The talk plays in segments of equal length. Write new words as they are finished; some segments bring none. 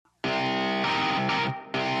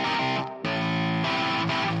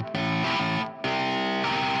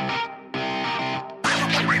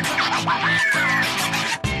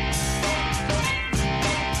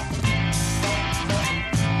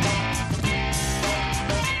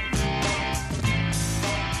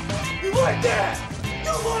like that?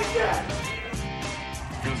 You like that?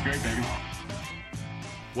 Feels great, baby.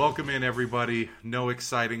 Welcome in, everybody. No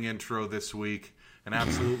exciting intro this week. An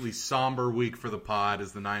absolutely somber week for the pod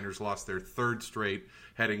as the Niners lost their third straight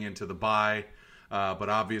heading into the bye. But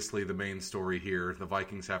obviously the main story here, the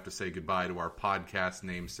Vikings have to say goodbye to our podcast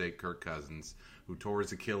namesake Kirk Cousins, who tore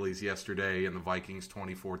his Achilles yesterday in the Vikings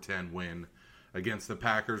 24-10 win against the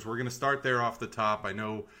Packers. We're going to start there off the top. I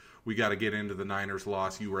know we got to get into the Niners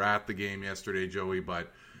loss. You were at the game yesterday, Joey,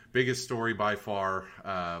 but biggest story by far.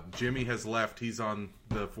 Jimmy has left. He's on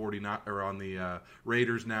the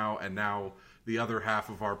Raiders now, and now the other half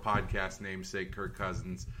of our podcast namesake, Kirk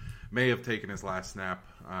Cousins, may have taken his last snap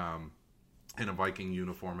in a Viking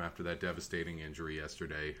uniform after that devastating injury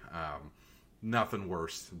yesterday. Nothing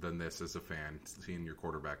worse than this as a fan, seeing your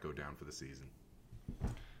quarterback go down for the season.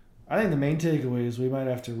 I think the main takeaway is we might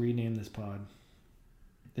have to rename this pod.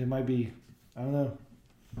 It might be, I don't know.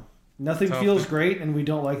 Nothing feels great, and we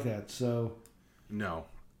don't like that, so. No.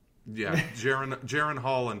 Yeah, Jaron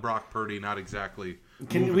Hall and Brock Purdy, not exactly.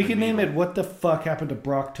 We can name it What the Fuck Happened to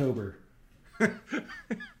Brocktober.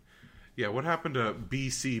 Yeah, what happened to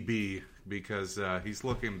BCB? Because he's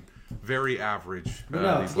looking very average.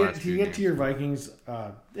 To get to your Vikings,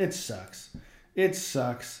 it sucks. It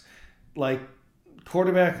sucks. Like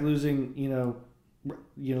quarterback losing,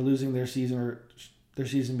 losing their season or their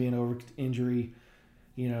season being over injury,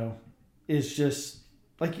 is just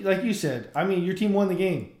like you said. I mean, your team won the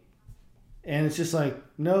game, and it's just like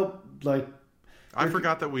nope. Like I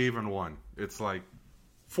forgot that we even won. It's like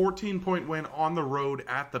 14-point win on the road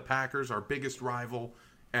at the Packers, our biggest rival.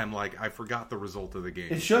 And, I forgot the result of the game.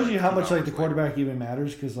 It shows you how much, the quarterback even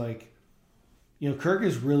matters because, Kirk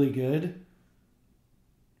is really good.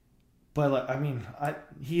 But,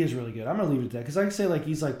 he is really good. I'm going to leave it at that because I can say,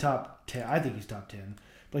 he's, top 10. I think he's top 10.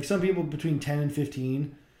 Like, some people between 10 and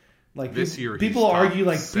 15. This year, people argue,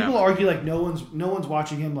 no one's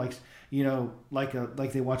watching him, like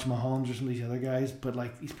they watch Mahomes or some of these other guys. But,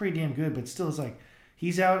 he's pretty damn good. But still, it's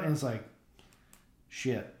he's out and it's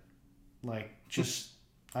shit.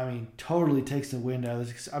 Totally takes the wind out of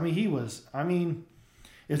this. If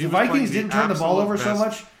the Vikings didn't turn the ball over so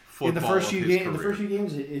much in the first few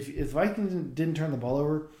games, if Vikings didn't turn the ball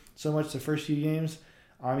over so much the first few games,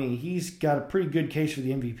 he's got a pretty good case for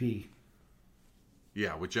the MVP.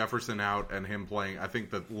 Yeah, with Jefferson out and him playing, I think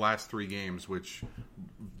the last three games, which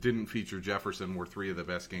didn't feature Jefferson, were three of the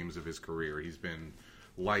best games of his career. He's been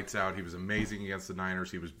lights out. He was amazing against the Niners.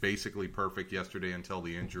 He was basically perfect yesterday until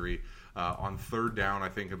the injury. On third down, I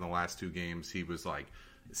think in the last two games, he was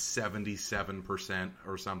 77%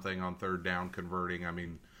 or something on third down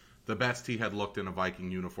converting. The best he had looked in a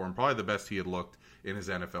Viking uniform, probably the best he had looked in his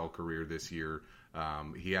NFL career this year.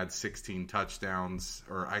 He had 16 touchdowns,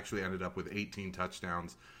 or actually ended up with 18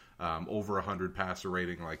 touchdowns, over 100 passer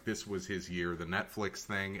rating. This was his year. The Netflix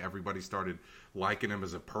thing, everybody started liking him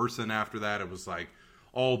as a person after that. It was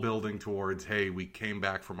all building towards, hey, we came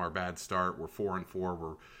back from our bad start. We're 4-4.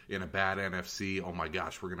 We're in a bad NFC. Oh my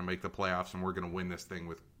gosh, we're going to make the playoffs and we're going to win this thing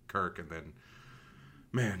with Kirk. And then,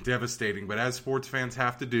 man, devastating. But as sports fans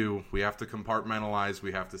have to do, we have to compartmentalize.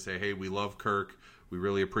 We have to say, hey, we love Kirk. We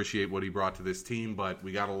really appreciate what he brought to this team, but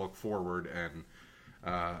we got to look forward. And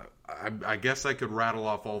I guess I could rattle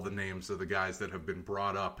off all the names of the guys that have been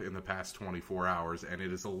brought up in the past 24 hours, and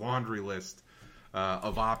it is a laundry list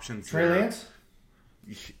of options. Trey Lance?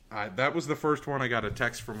 That was the first one. I got a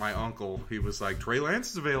text from my uncle. He was like, Trey Lance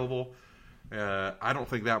is available. I don't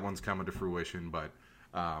think that one's coming to fruition, but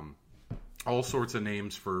all sorts of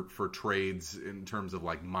names for trades in terms of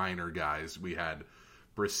minor guys. We had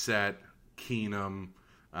Brissett, Keenum,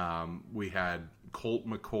 we had Colt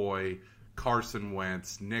McCoy, Carson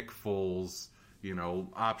Wentz, Nick Foles,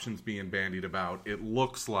 options being bandied about. It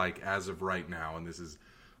looks like, as of right now, and this is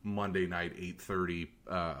Monday night,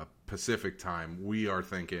 8:30 Pacific time, we are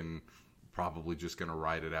thinking probably just going to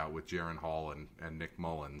ride it out with Jaron Hall and Nick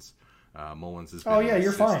Mullins. Mullins has been in the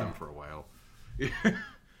system fine for a while.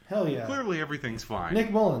 Hell yeah. Clearly everything's fine. Nick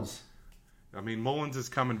Mullins. Mullins is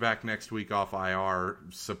coming back next week off IR,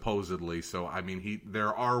 supposedly. So,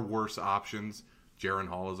 there are worse options. Jaron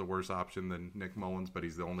Hall is a worse option than Nick Mullins, but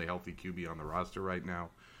he's the only healthy QB on the roster right now.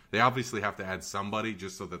 They obviously have to add somebody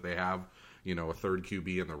just so that they have, a third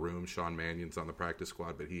QB in the room. Sean Mannion's on the practice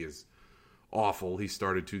squad, but he is awful. He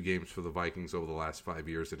started 2 games for the Vikings over the last 5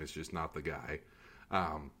 years, and it's just not the guy.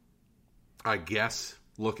 I guess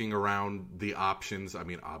looking around the options,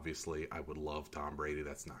 obviously I would love Tom Brady.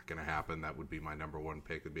 That's not going to happen. That would be my number one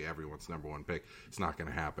pick. It would be everyone's number one pick. It's not going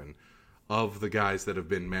to happen. of the guys that have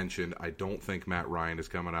been mentioned, I don't think Matt Ryan is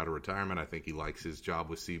coming out of retirement. I think he likes his job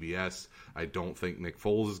with CBS. I don't think Nick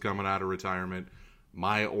Foles is coming out of retirement.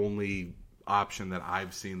 My only option that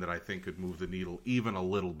I've seen that I think could move the needle even a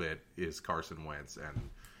little bit is Carson Wentz, and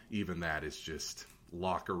even that is just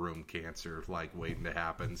locker room cancer, like, waiting to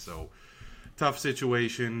happen. So, tough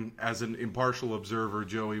situation. As an impartial observer,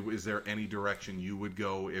 Joey, is there any direction you would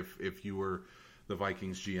go if you were the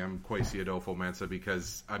Vikings GM, Kwesi Adolfo-Mensah?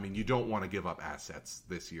 Because, I mean, you don't want to give up assets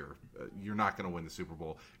this year. You're not going to win the Super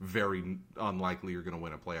Bowl. Very unlikely you're going to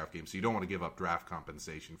win a playoff game. So you don't want to give up draft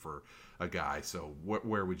compensation for a guy. So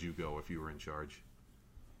where would you go if you were in charge?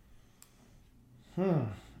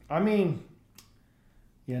 I mean,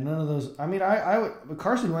 yeah, none of those. I mean, I would.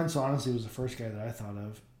 Carson Wentz honestly was the first guy that I thought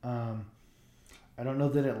of. I don't know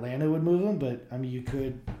that Atlanta would move him, but I mean, you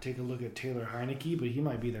could take a look at Taylor Heineke, but he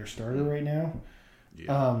might be their starter right now.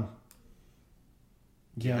 Yeah.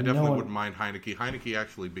 Yeah, I definitely wouldn't mind Heineke. Heineke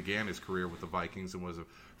actually began his career with the Vikings and was a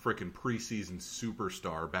freaking preseason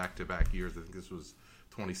superstar back-to-back years. I think this was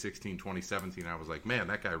 2016, 2017. I was like, man,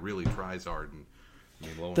 that guy really tries hard. And I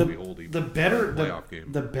mean, lo and behold, he the better playoff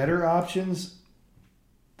game. The better options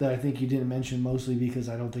that I think you didn't mention, mostly because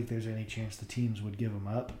I don't think there's any chance the teams would give them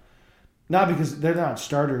up. Not because they're not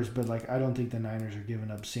starters, but like I don't think the Niners are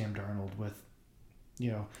giving up Sam Darnold with,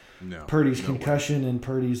 Purdy's concussion, and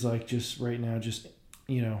Purdy's like just right now just,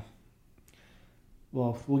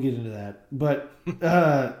 well, we'll get into that. But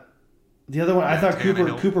the other one, I thought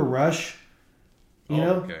Cooper Rush,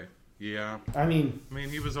 Okay. Yeah. I mean,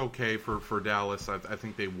 he was okay for Dallas. I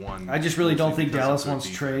think they won. I just really don't think Dallas wants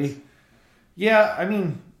Trey. Yeah, I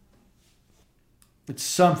mean, it's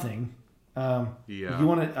something. Yeah. You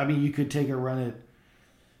want to? I mean, you could take a run at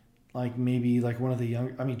like maybe like one of the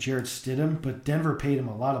young. I mean, Jarrett Stidham, but Denver paid him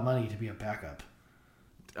a lot of money to be a backup.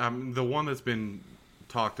 The one that's been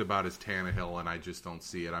talked about is Tannehill, and I just don't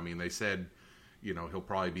see it. I mean, they said, he'll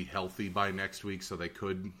probably be healthy by next week, so they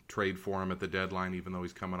could trade for him at the deadline, even though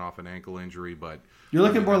he's coming off an ankle injury. But you're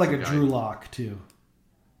looking more like a Drew Lock too.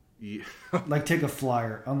 Yeah. Like take a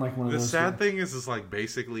flyer, unlike one of those. The sad thing is like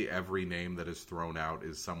basically every name that is thrown out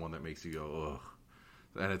is someone that makes you go,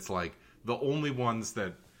 ugh. And it's like the only ones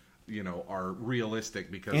that, are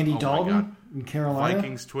realistic because Andy Dalton in Carolina.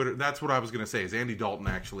 Vikings Twitter. That's what I was going to say. Is Andy Dalton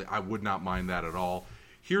actually? I would not mind that at all.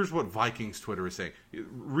 Here's what Vikings Twitter is saying.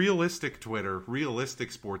 Realistic Twitter,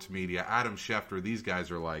 realistic sports media, Adam Schefter, these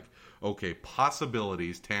guys are like, okay,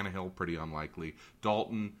 possibilities. Tannehill, pretty unlikely.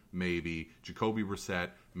 Dalton, maybe. Jacoby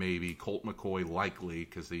Brissett, maybe. Colt McCoy, likely,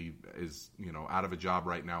 because he is, out of a job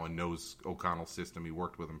right now and knows O'Connell's system. He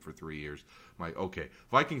worked with him for 3 years. I'm like, okay.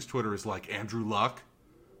 Vikings Twitter is like, Andrew Luck.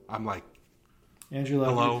 I'm like, Andrew Luck.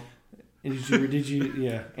 Hello? Did you?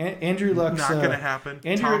 Yeah. Andrew Luck's... Not going to happen.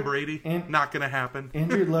 Tom Brady, not going to happen.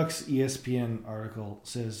 Andrew Luck's ESPN article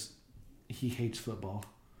says he hates football.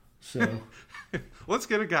 So... Let's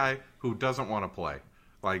get a guy who doesn't want to play.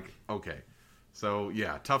 Like, okay. So,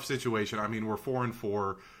 yeah, tough situation. I mean, we're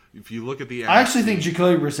 4-4. If you look at the NFC... I actually think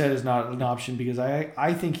Jacoby Brissett is not an option because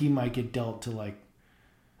I think he might get dealt to, like...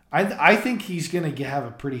 I think he's going to have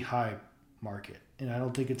a pretty high market. And I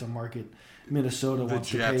don't think it's a market Minnesota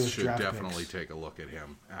wants to pay with draft picks. The Jets should definitely take a look at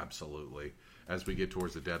him. Absolutely. As we get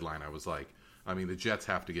towards the deadline, I was like... I mean, the Jets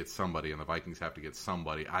have to get somebody, and the Vikings have to get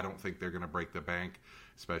somebody. I don't think they're going to break the bank,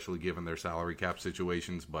 especially given their salary cap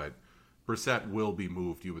situations. But Brissett will be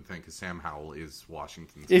moved, you would think, because Sam Howell is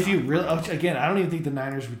Washington's guy. If you really, again, I don't even think the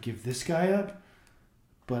Niners would give this guy up.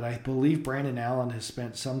 But I believe Brandon Allen has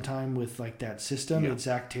spent some time with like that system, and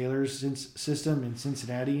Zach Taylor's system in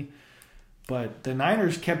Cincinnati. But the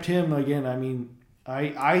Niners kept him again. I mean,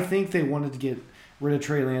 I think they wanted to get rid of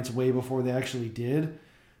Trey Lance way before they actually did.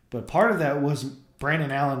 But part of that was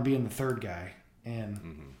Brandon Allen being the third guy,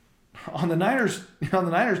 and on the Niners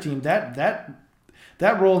team, that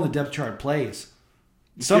role in the depth chart plays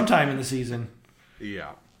sometime in the season.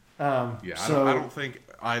 Yeah, So, I don't think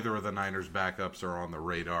either of the Niners backups are on the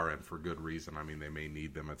radar, and for good reason. I mean, they may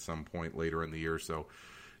need them at some point later in the year. So,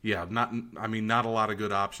 yeah, not a lot of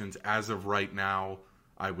good options as of right now.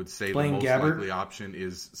 I would say the most likely option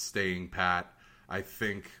is staying pat. I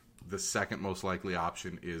think the second most likely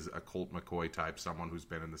option is a Colt McCoy type, someone who's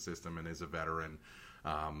been in the system and is a veteran.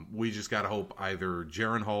 We just got to hope either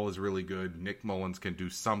Jaron Hall is really good, Nick Mullins can do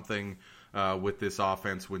something with this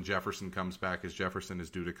offense when Jefferson comes back, as Jefferson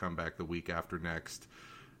is due to come back the week after next.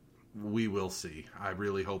 We will see. I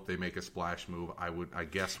really hope they make a splash move. I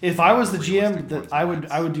guess if I was the GM,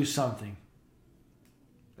 I would do something.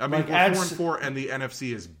 I mean, we're 4-4 and the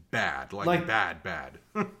NFC is bad, like bad.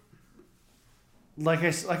 Like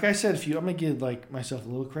I said, I'm gonna give like myself a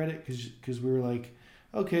little credit because we were like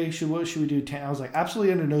okay, what should we do? I was like,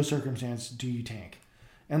 absolutely under no circumstance do you tank.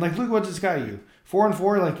 And like, look what this got you.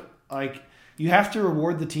 4-4, like you have to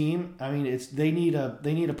reward the team. I mean, they need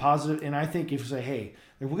a positive. And I think if you say, hey,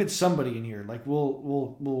 we'll get somebody in here. Like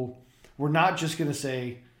we're not just gonna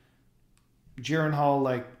say Jaron Hall,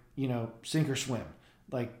 like, sink or swim.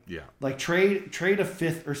 Like trade a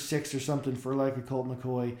 5th or 6th or something for like a Colt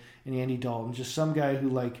McCoy and Andy Dalton. Just some guy who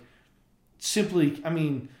like simply, I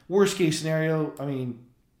mean, worst case scenario, I mean,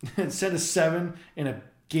 send a 7 in a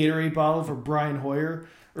Gatorade bottle for Brian Hoyer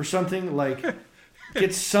or something. Like,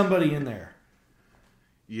 get somebody in there.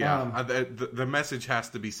 Yeah, the message has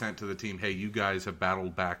to be sent to the team. Hey, you guys have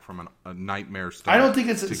battled back from a nightmare start. I don't think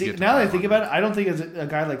it's now that I think about it. I don't think it's a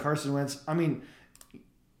guy like Carson Wentz. I mean,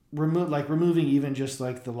 removing even just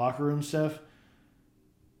like the locker room stuff.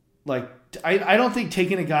 Like, I don't think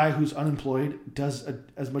taking a guy who's unemployed does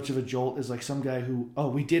as much of a jolt as like some guy who,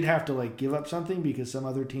 we did have to like give up something because some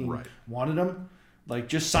other team wanted him. Like,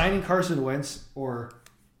 just signing Carson Wentz or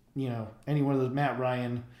any one of those, Matt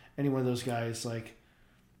Ryan, any one of those guys, like.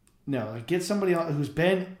 No, like, get somebody who's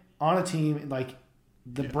been on a team, like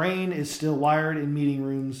the brain is still wired in meeting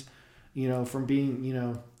rooms, from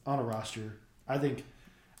being, on a roster. I think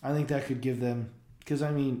that could give them, because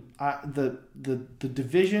I mean, the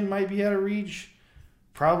division might be out of reach,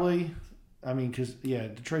 probably. I mean, because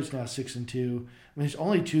Detroit's now 6-2. I mean, there's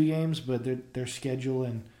only 2 games, but their schedule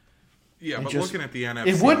and but just, looking at the NFC,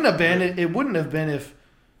 it wouldn't have been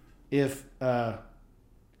if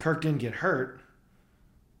Kirk didn't get hurt.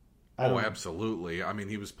 Oh, absolutely. I mean,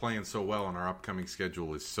 he was playing so well, and our upcoming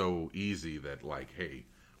schedule is so easy that, like, hey,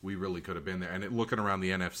 we really could have been there. And looking around the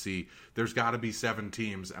NFC, there's got to be 7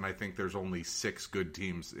 teams, and I think there's only 6 good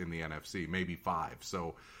teams in the NFC, maybe 5.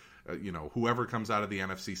 So, whoever comes out of the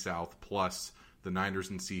NFC South, plus the Niners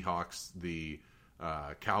and Seahawks, the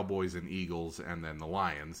Cowboys and Eagles, and then the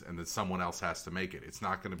Lions, and then someone else has to make it. It's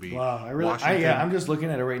not going to be Washington. I'm just looking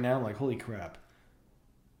at it right now, like, holy crap.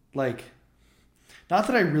 Like... Not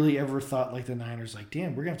that I really ever thought, like, the Niners, like,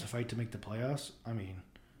 damn, we're going to have to fight to make the playoffs. I mean...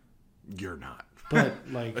 You're not. But,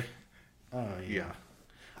 like... Oh, yeah.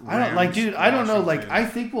 I don't... Rams, Like, dude, I don't know. Like, Washington. I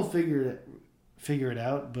think we'll figure it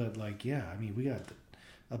out. But, like, yeah. I mean, we got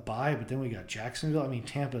a bye, but then we got Jacksonville. I mean,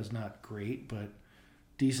 Tampa's not great, but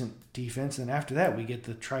decent defense. And after that, we get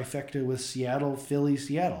the trifecta with Seattle, Philly,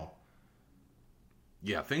 Seattle.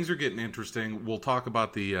 Yeah, things are getting interesting. We'll talk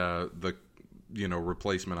about the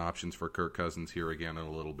replacement options for Kirk Cousins here again in a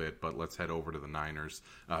little bit, but let's head over to the Niners.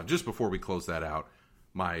 Just before we close that out,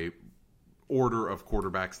 my order of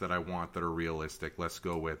quarterbacks that I want that are realistic, let's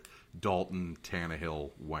go with Dalton,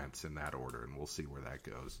 Tannehill, Wentz in that order, and we'll see where that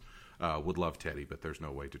goes. Would love Teddy, but there's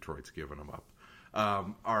no way Detroit's giving him up.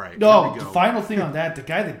 All right. No, the final thing on that, the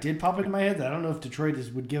guy that did pop into my head that I don't know if Detroit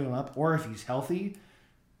would give him up or if he's healthy,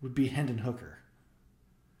 would be Hendon Hooker.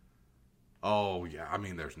 Oh, yeah. I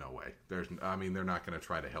mean, there's no way. They're not going to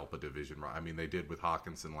try to help a division. I mean, they did with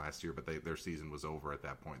Hawkinson last year, but their season was over at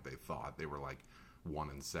that point. They thought they were like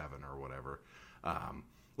 1-7 or whatever.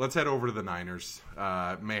 Let's head over to the Niners.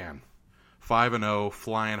 5-0,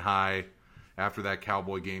 flying high. After that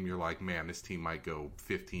Cowboy game, you're like, man, this team might go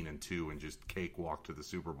 15-2 and just cakewalk to the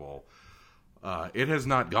Super Bowl. It has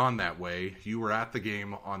not gone that way. You were at the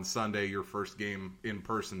game on Sunday, your first game in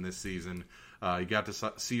person this season. You got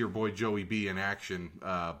to see your boy Joey B in action,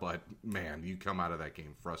 but, man, you come out of that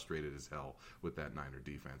game frustrated as hell with that Niner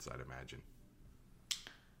defense, I'd imagine.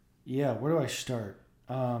 Yeah, where do I start?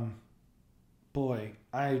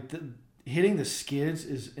 Hitting the skids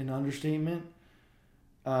is an understatement.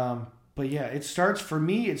 But, yeah, it starts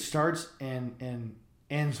and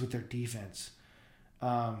ends with their defense.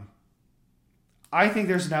 I think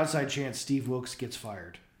there's an outside chance Steve Wilkes gets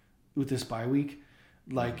fired with this bye week.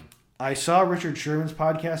 Like, I saw Richard Sherman's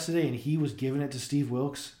podcast today, and he was giving it to Steve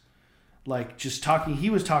Wilkes. Like, just talking, he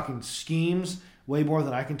was talking schemes way more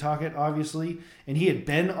than I can talk it, obviously. And he had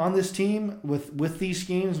been on this team with these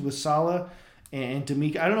schemes, with Saleh and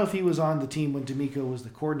D'Amico. I don't know if he was on the team when D'Amico was the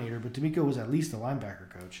coordinator, but D'Amico was at least the linebacker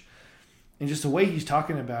coach. And just the way he's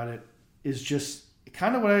talking about it is just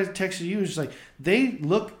kind of what I texted you. Is just like, they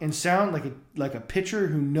look and sound like a pitcher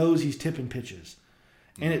who knows he's tipping pitches.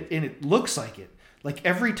 And it looks like it. Like,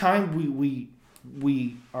 every time we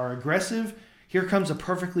are aggressive, here comes a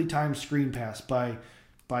perfectly timed screen pass by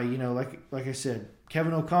like I said,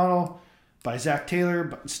 Kevin O'Connell, by Zach Taylor,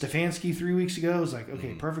 by Stefanski 3 weeks ago. It was like,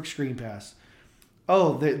 okay, perfect screen pass.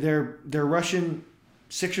 Oh, they're rushing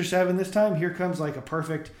 6 or 7 this time. Here comes like a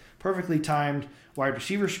perfectly timed wide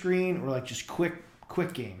receiver screen, or like just quick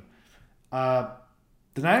game. The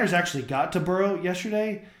Niners actually got to Burrow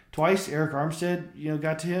yesterday twice. Eric Armstead,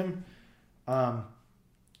 got to him.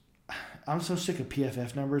 I'm so sick of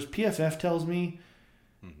PFF numbers. PFF tells me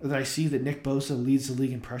that I see that Nick Bosa leads the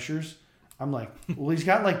league in pressures. I'm like, well, he's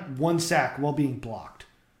got like 1 sack while being blocked.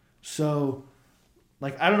 So,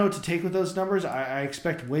 like, I don't know what to take with those numbers. I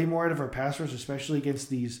expect way more out of our passers, especially against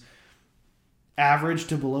these average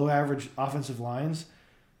to below average offensive lines.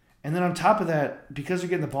 And then on top of that, because they're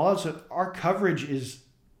getting the ball out, so our coverage is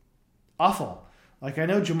awful. Like, I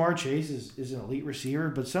know Jamar Chase is an elite receiver,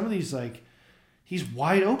 but some of these, like, he's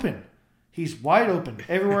wide open. He's wide open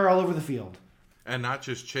everywhere all over the field. And not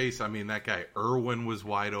just Chase. I mean, that guy Irwin was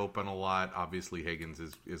wide open a lot. Obviously, Higgins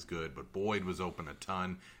is good, but Boyd was open a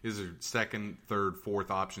ton. Is there second, third, fourth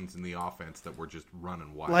options in the offense that were just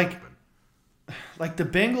running wide open? Like the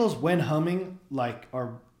Bengals, when humming, like,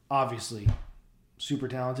 are obviously super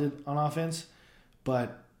talented on offense.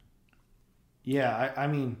 But yeah, I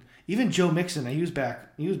mean, even Joe Mixon, he was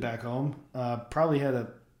back home. Probably had a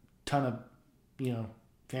ton of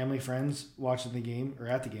family friends watching the game or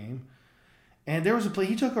at the game. And there was a play,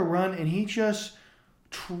 he took a run and he just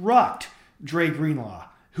trucked Dre Greenlaw,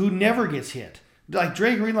 who never gets hit. Like,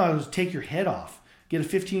 Dre Greenlaw was take your head off, get a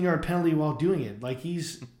 15-yard penalty while doing it. Like,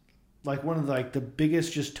 he's like one of the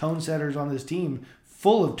biggest just tone setters on this team,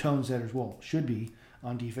 full of tone setters. Well, should be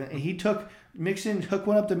on defense. And he took Mixon, hooked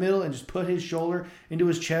one up the middle and just put his shoulder into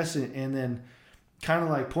his chest and then kind of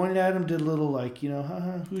like pointed at him, did a little like,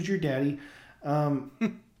 who's your daddy?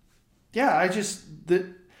 Yeah,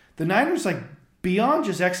 the Niners, like, beyond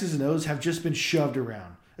just X's and O's, have just been shoved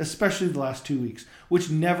around, especially the last 2 weeks,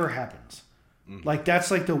 which never happens. Mm-hmm. Like,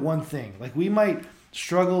 that's like the one thing. Like, we might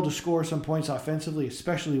struggle to score some points offensively,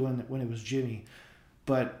 especially when it was Jimmy,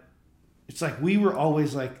 but it's like we were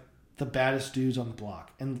always like the baddest dudes on the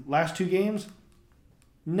block. And last 2 games,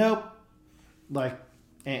 nope. Like,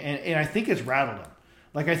 and I think it's rattled them.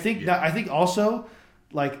 Like, I think also,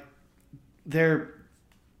 like, they're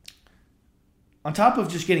on top of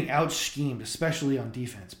just getting out-schemed, especially on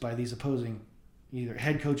defense, by these opposing either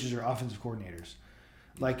head coaches or offensive coordinators.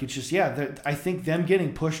 Like, it's just, I think them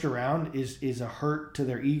getting pushed around is a hurt to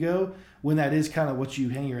their ego when that is kind of what you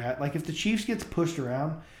hang your hat. Like, if the Chiefs gets pushed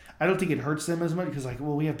around, I don't think it hurts them as much because, like,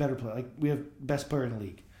 well, we have better play. Like, we have best player in the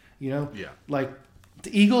league, Yeah. Like,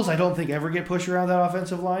 the Eagles, I don't think ever get pushed around that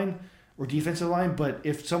offensive line or defensive line, but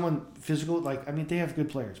if someone physical, like, I mean, they have good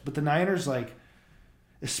players. But the Niners, like,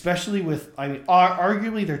 especially with, I mean,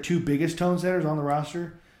 arguably their 2 biggest tone setters on the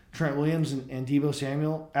roster, Trent Williams and Deebo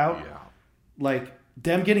Samuel out. Yeah. Like,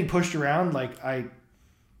 them getting pushed around, like,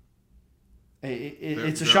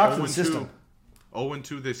 it's a shock to the system.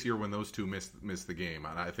 0-2 this year when those 2 missed the game,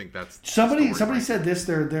 and I think that's somebody said this.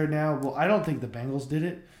 They're now. Well, I don't think the Bengals did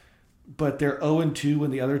it, but they're 0-2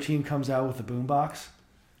 when the other team comes out with the boombox.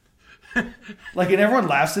 Like, and everyone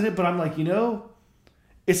laughs at it, but I'm like,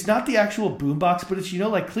 it's not the actual boombox, but it's,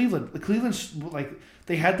 like Cleveland. Cleveland's, like,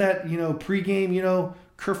 they had that, pregame,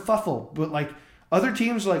 kerfuffle. But, like, other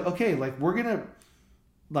teams are like, okay, like, we're going to,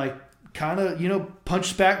 like, kind of,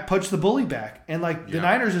 punch the bully back. And, like, the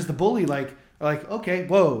Niners is the bully, like, okay,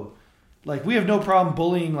 whoa. Like, we have no problem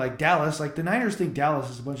bullying, like, Dallas. Like, the Niners think Dallas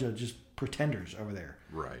is a bunch of just pretenders over there.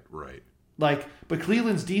 Right. Like, but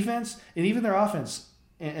Cleveland's defense and even their offense,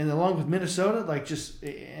 and along with Minnesota, like, just,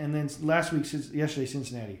 and then yesterday,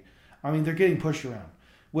 Cincinnati. I mean, they're getting pushed around,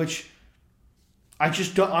 which I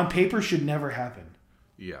just don't, on paper, should never happen.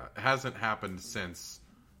 Yeah, it hasn't happened since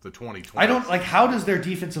the 2020. I don't, like, how does their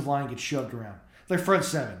defensive line get shoved around? Their front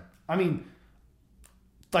 7. I mean,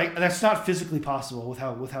 like, that's not physically possible with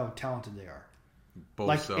how talented they are. Bosa,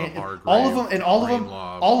 like, Hargrave,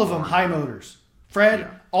 all of them high motors. Fred,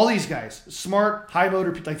 all these guys, smart, high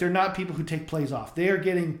motor, like, they're not people who take plays off. They are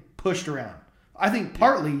getting pushed around. I think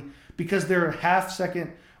partly because they're a half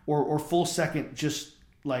second or full second just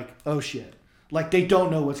like, oh shit. Like, they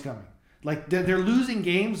don't know what's coming. Like, they're losing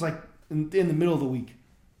games, like, in the middle of the week.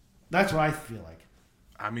 That's what I feel like.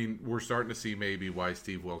 I mean, we're starting to see maybe why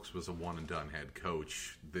Steve Wilkes was a one-and-done head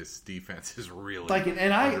coach. This defense is really... Like,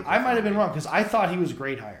 and I might have been wrong because I thought he was a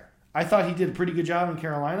great hire. I thought he did a pretty good job in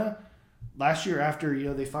Carolina. Last year,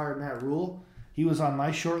 after they fired Matt Rule, he was on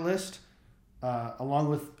my short list, along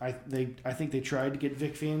with I think they tried to get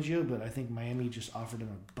Vic Fangio, but I think Miami just offered him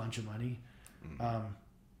a bunch of money. Mm-hmm.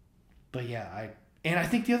 But yeah, I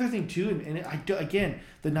think the other thing too, again,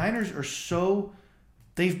 the Niners are so,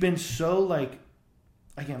 they've been so, like,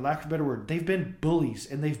 again, lack of a better word, they've been bullies,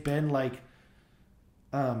 and they've been like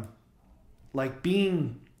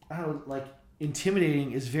being, I don't know, like,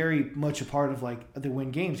 intimidating is very much a part of, like, the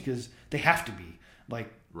win games because they have to be,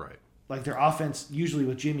 like, right. Like, their offense usually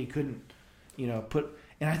with Jimmy couldn't, put.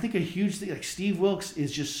 And I think a huge thing, like, Steve Wilkes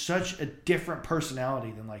is just such a different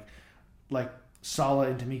personality than like Saleh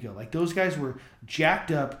and D'Amico. Like those guys were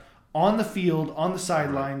jacked up on the field, on the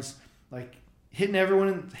sidelines, like hitting everyone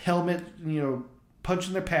in the helmet,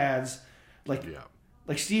 punching their pads. Like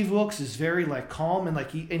Steve Wilkes is very like calm and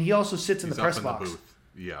like he also sits in the press box. The booth.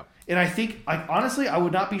 Yeah. And I think honestly I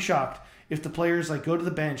would not be shocked if the players like go to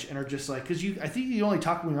the bench and are just like, because I think you only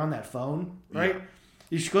talk when you're on that phone, right? Yeah.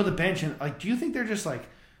 You should go to the bench and like, do you think they're just like,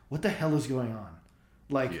 what the hell is going on?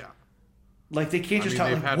 Like, like they can't just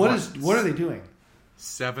talk. Like, what are they doing?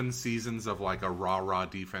 7 seasons of like a rah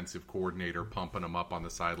defensive coordinator pumping them up on the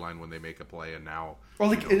sideline when they make a play, and now, or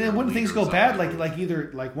like, and then when things go bad, like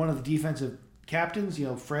either like one of the defensive captains,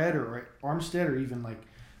 Fred or Armstead, or even like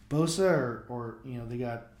Bosa, or they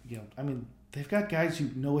got I mean, they've got guys who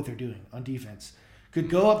know what they're doing on defense. Could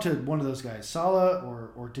go up to one of those guys, Saleh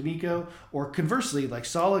or D'Amico, or conversely, like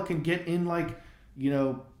Saleh can get in like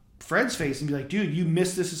Fred's face and be like, dude, you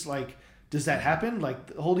missed this. It's like, does that happen?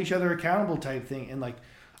 Like, hold each other accountable type thing. And like,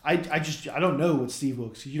 I don't know what Steve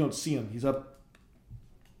Wilkes. You don't see him. He's up.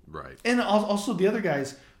 Right. And also the other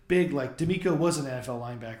guys, big, like D'Amico was an NFL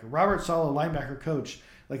linebacker. Robert Saleh, linebacker coach.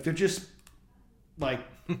 Like, they're just like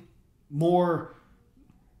more,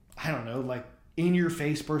 I don't know, like in your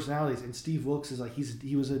face personalities. And Steve Wilkes is like,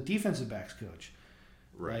 he was a defensive backs coach.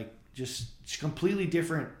 Right. Like, just completely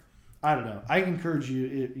different. I don't know. I encourage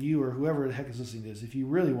you or whoever the heck is listening to this, if you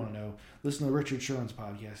really want to know, listen to Richard Sherman's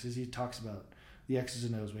podcast, as he talks about the X's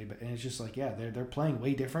and O's way. But and it's just like, yeah, they're playing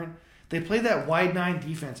way different. They play that wide 9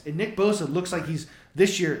 defense, and Nick Bosa looks like he's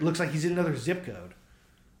in another zip code.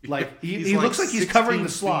 Like he looks like he's covering the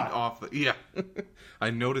slot. I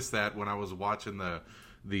noticed that when I was watching the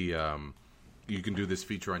you can do this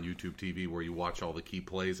feature on YouTube TV where you watch all the key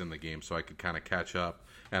plays in the game, so I could kind of catch up.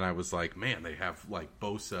 And I was like, man, they have like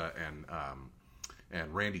Bosa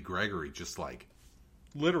and Randy Gregory just like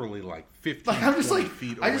literally like 15 like, I'm just like,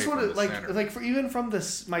 feet away I just want to center. like for even from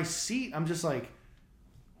my seat, I'm just like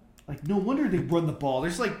no wonder they run the ball.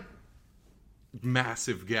 There's like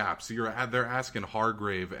massive gaps. They're asking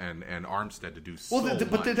Hargrave and Armstead to do so much.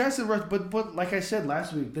 But like I said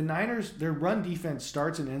last week, the Niners, their run defense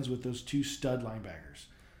starts and ends with those 2 stud linebackers.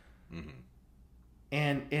 Mm-hmm.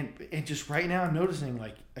 And just right now I'm noticing,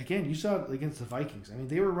 like, again, you saw it against the Vikings. I mean,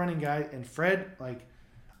 they were running guy, and Fred, like,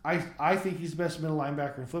 I think he's the best middle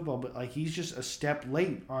linebacker in football, but like he's just a step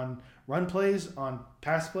late on run plays, on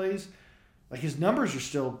pass plays. Like his numbers are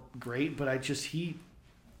still great, but he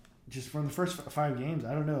from the first 5 games,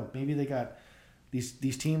 I don't know. Maybe they got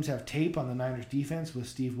these teams have tape on the Niners defense with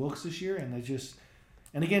Steve Wilkes this year, and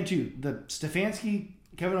and again too, the Stefanski,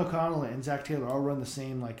 Kevin O'Connell, and Zach Taylor all run the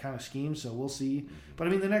same like kind of scheme, so we'll see. But I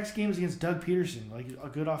mean, the next game is against Doug Peterson, like a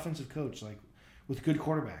good offensive coach, like with good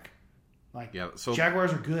quarterback. Like, so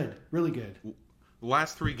Jaguars are good, really good. The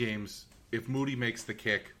last 3 games, if Moody makes the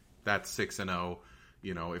kick, that's 6-0.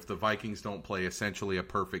 If the Vikings don't play essentially a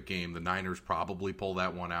perfect game, the Niners probably pull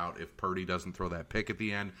that one out. If Purdy doesn't throw that pick at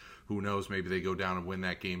the end, who knows? Maybe they go down and win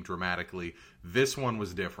that game dramatically. This one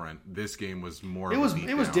was different. This game was more. It was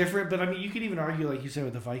different, but I mean, you could even argue, like you said,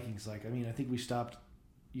 with the Vikings. Like, I mean, I think we stopped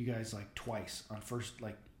you guys like twice on first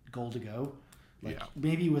like goal to go. Like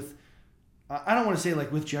maybe with, I don't want to say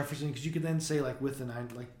like with Jefferson, because you could then say like with the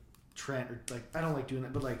like Trent, or like I don't like doing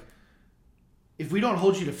that, but like if we don't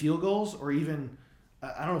hold you to field goals, or even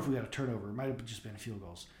I don't know if we got a turnover, it might have just been field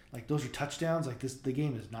goals. Like those are touchdowns. Like the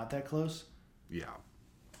game is not that close. Yeah.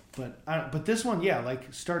 But this one,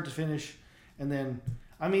 like start to finish, and then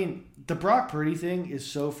I mean the Brock Purdy thing is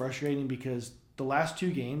so frustrating because the last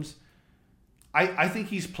 2 games, I think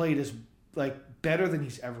he's played as like better than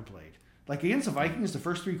he's ever played. Like against the Vikings, the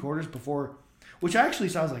first 3 quarters before, which I actually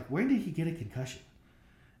saw, I was like, when did he get a concussion?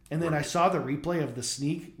 And then I saw the replay of the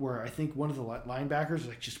sneak where I think one of the linebackers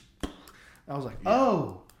like just, I was like,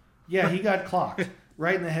 oh yeah, he got clocked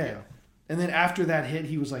right in the head. Yeah. And then after that hit,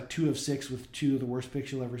 he was like 2 of 6 with 2 of the worst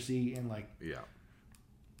picks you'll ever see. And like,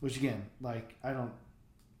 which again, like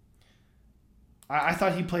I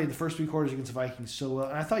thought he played the first 3 quarters against the Vikings so well.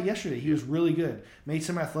 And I thought yesterday he was really good. Made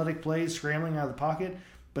some athletic plays, scrambling out of the pocket.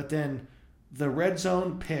 But then the red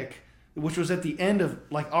zone pick, which was at the end of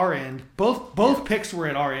like our end, both picks were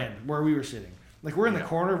at our end where we were sitting. Like we're in the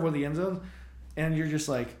corner of one of the end zones. And you're just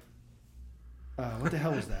like, what the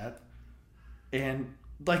hell was that? And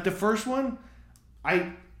like the first one,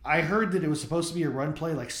 I heard that it was supposed to be a run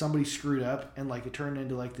play, like somebody screwed up and like it turned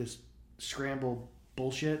into like this scramble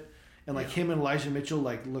bullshit. And like him and Elijah Mitchell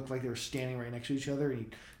like looked like they were standing right next to each other, and he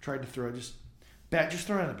tried to throw it just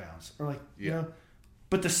throw it out of bounds. Or like you know.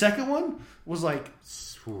 But the second one was like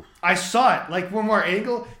I saw it like one more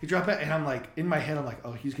angle, he dropped it, and I'm like in my head I'm like,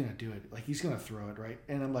 oh, he's gonna do it. Like he's gonna throw it, right?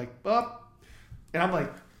 And I'm like, up, and I'm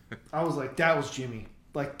like I was like, that was Jimmy.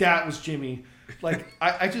 Like, that was Jimmy. Like,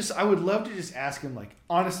 I would love to just ask him, like,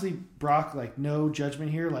 honestly, Brock, like, no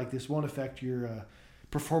judgment here. Like, this won't affect your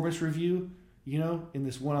performance review, in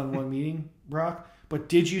this one-on-one meeting, Brock. But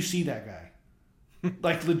did you see that guy?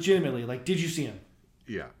 Like, legitimately, like, did you see him?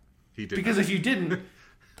 Yeah, he did. Because if you didn't,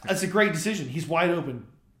 that's a great decision. He's wide open,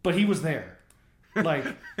 but he was there. Like,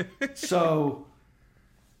 so,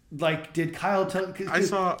 like, did Kyle tell? Because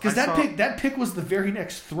that pick was the very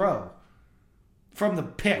next throw from the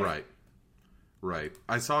pick. Right.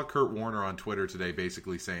 I saw Kurt Warner on Twitter today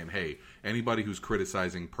basically saying, hey, anybody who's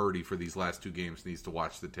criticizing Purdy for these last 2 games needs to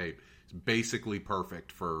watch the tape. It's basically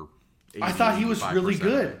perfect for 80, I thought he was really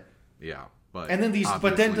good. Yeah. And then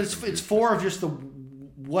it's 4 of just the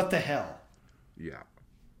what the hell. Yeah.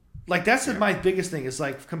 Like, that's my biggest thing. Is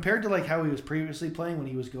like, compared to like how he was previously playing when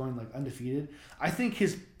he was going like undefeated, I think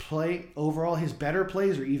his play overall, his better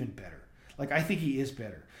plays are even better. Like, I think he is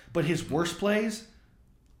better. But his worst plays,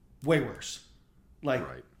 way worse. Like,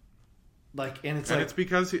 and it's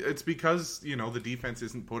because the defense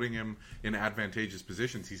isn't putting him in advantageous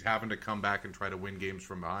positions. He's having to come back and try to win games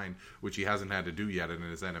from behind, which he hasn't had to do yet in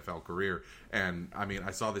his NFL career. And I mean,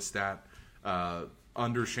 I saw this stat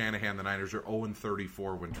under Shanahan, the Niners are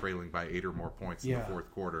 0-34 when trailing by 8 or more points in the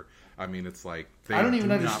fourth quarter. I mean, it's like I don't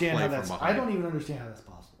even understand how that's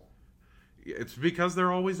possible. It's because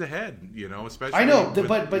they're always ahead, especially. I know,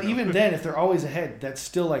 but even then, if they're always ahead, that's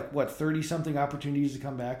still like 30-something opportunities to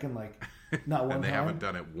come back and like not one and they time. haven't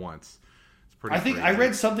done it once. It's pretty. I think crazy. I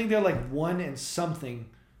read something there like 1 and something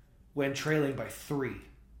when trailing by 3.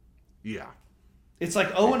 Yeah, it's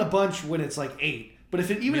like 0 and a bunch when it's like 8. But if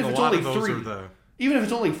it's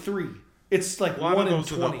only 3, it's like 1 and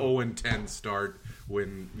 20. The 0 and 10 start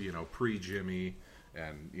when pre Jimmy.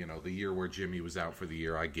 And, the year where Jimmy was out for the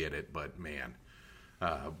year, I get it. But, man,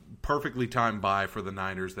 perfectly timed bye for the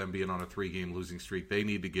Niners, them being on a 3-game losing streak. They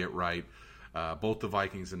need to get right. Both the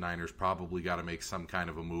Vikings and Niners probably got to make some kind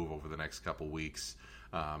of a move over the next couple weeks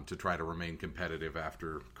to try to remain competitive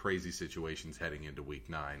after crazy situations heading into Week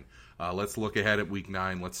 9. Let's look ahead at Week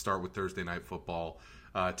 9. Let's start with Thursday Night Football.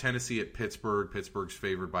 Tennessee at Pittsburgh. Pittsburgh's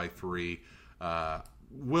favored by 3.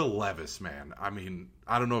 Will Levis, man. I mean,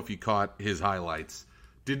 I don't know if you caught his highlights.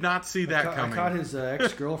 Did not see that coming. I caught his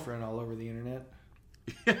ex-girlfriend all over the internet.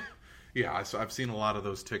 Yeah, I've seen a lot of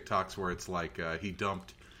those TikToks where it's like he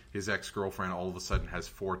dumped his ex-girlfriend, all of a sudden has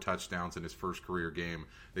 4 touchdowns in his first career game.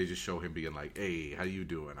 They just show him being like, hey, how you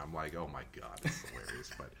doing? I'm like, oh my God, that's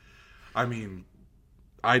hilarious. But, I mean,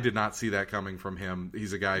 I did not see that coming from him.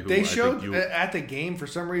 He's a guy who they showed at the game, for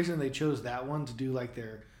some reason, they chose that one to do like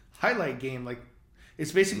their highlight game. Like,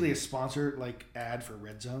 it's basically a sponsored like ad for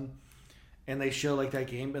Red Zone, and they show like that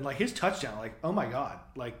game and like his touchdown, like, oh my God,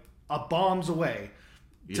 like a bombs away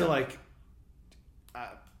to like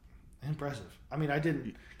impressive. I mean, I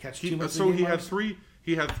didn't catch too much. So he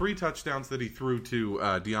had 3 touchdowns that he threw to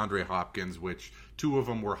DeAndre Hopkins, which 2 of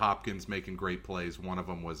them were Hopkins making great plays. One of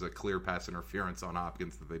them was a clear pass interference on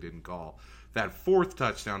Hopkins that they didn't call. That 4th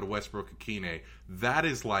touchdown to Westbrook-Ikhine, that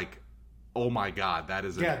is like, oh my God, that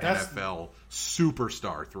is an NFL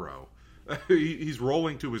superstar throw. He's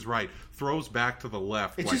rolling to his right, throws back to the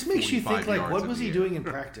left. It just makes you think, like, what was he doing in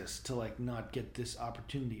practice to like not get this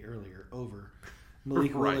opportunity earlier over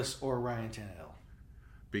Malik Willis or Ryan Tannehill?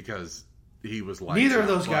 Because he was like, neither of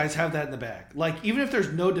those guys have that in the bag. Like, even if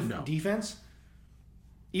there's no defense,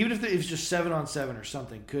 even if it was just 7-on-7 or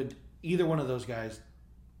something, could either one of those guys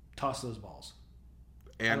toss those balls?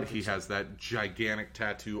 And he has that gigantic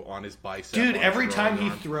tattoo on his bicep. Dude, every time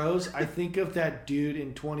he throws, I think of that dude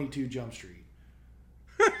in 22 Jump Street.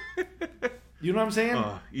 You know what I'm saying?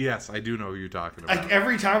 Yes, I do know who you're talking about. Like,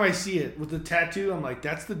 every time I see it with the tattoo, I'm like,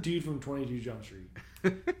 that's the dude from 22 Jump Street.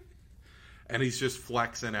 And he's just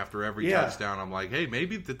flexing after every touchdown. I'm like, hey,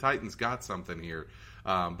 maybe the Titans got something here.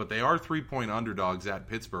 But they are 3-point underdogs at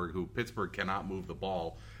Pittsburgh, who Pittsburgh cannot move the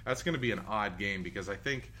ball. That's going to be an odd game because I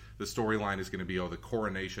think the storyline is going to be, the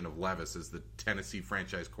coronation of Levis as the Tennessee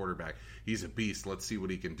franchise quarterback. He's a beast. Let's see what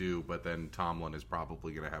he can do. But then Tomlin is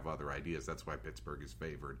probably going to have other ideas. That's why Pittsburgh is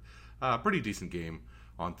favored. Pretty decent game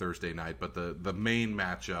on Thursday night. But the main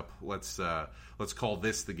matchup, let's call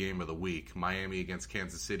this the game of the week. Miami against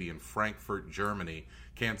Kansas City in Frankfurt, Germany.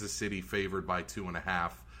 Kansas City favored by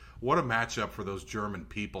 2.5. What a matchup for those German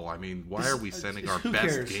people. I mean, why are we sending our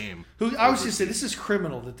best game? I was just saying, this is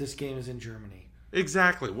criminal that this game is in Germany.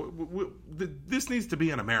 Exactly. This needs to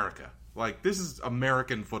be in America. Like, this is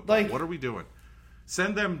American football. Like, what are we doing?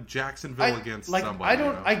 Send them Jacksonville against somebody.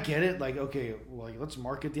 I get it. Like, okay, well, let's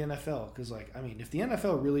market the NFL. Because, like, I mean, if the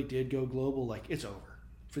NFL really did go global, like, it's over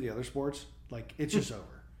for the other sports. Like, it's just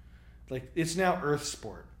over. Like, it's now Earth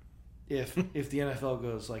sport. if the NFL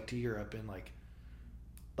goes like to Europe and like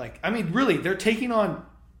I mean really they're taking on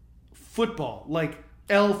football like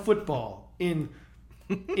football in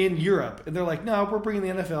Europe, and they're like, no, we're bringing the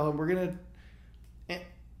NFL and we're gonna,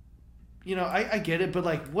 I get it, but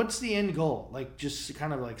like, what's the end goal? Like, just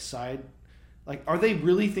kind of like side, like, are they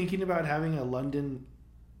really thinking about having a London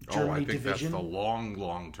Germany I think division? That's the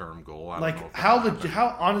long term goal. Like,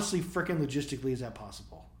 how honestly freaking logistically is that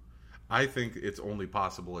possible? I think it's only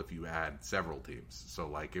possible if you add several teams. So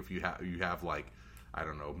like, if you have like, I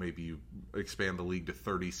don't know, maybe you expand the league to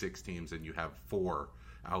 36 teams and you have 4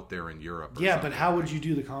 out there in Europe. Yeah, but how would you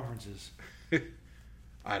do the conferences?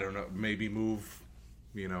 I don't know. Maybe move,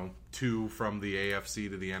 2 from the AFC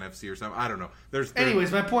to the NFC or something. I don't know.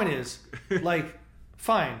 Anyways, my point is, like,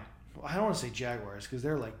 fine. I don't want to say Jaguars because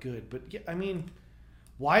they're like good, but yeah, I mean,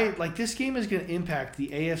 why? Like, this game is going to impact the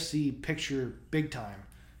AFC picture big time.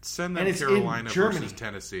 Send them Carolina versus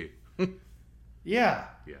Tennessee. Yeah.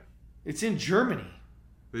 Yeah. It's in Germany.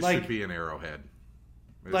 This should be an Arrowhead.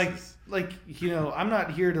 I'm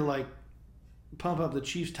not here to like pump up the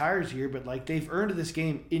Chiefs' tires here, but like they've earned this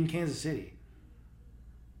game in Kansas City.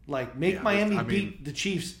 Like Miami beat the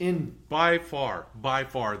Chiefs in by far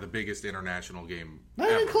the biggest international game.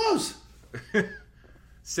 Not even close.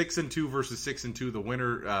 6-2 versus 6-2. The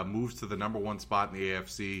winner moves to the number 1 spot in the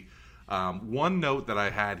AFC. One note that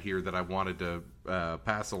I had here that I wanted to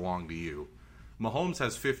pass along to you: Mahomes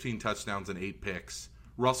has 15 touchdowns and 8 picks.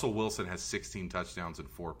 Russell Wilson has 16 touchdowns and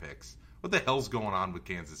 4 picks. What the hell's going on with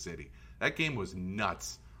Kansas City? That game was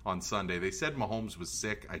nuts on Sunday. They said Mahomes was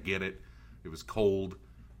sick. I get it. It was cold.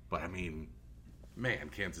 But, I mean, man,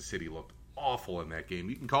 Kansas City looked awful in that game.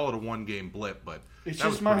 You can call it a one-game blip, but it's that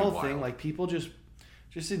just was my pretty whole wild. thing. Like, people just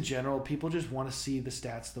in general, people just want to see the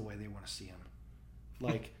stats the way they want to see them.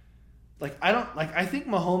 I think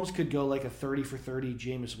Mahomes could go like a 30 for 30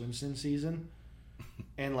 Jameis Winston season.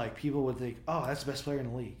 And, like, people would think, oh, that's the best player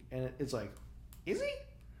in the league. And it's like, is he?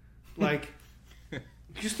 Like, he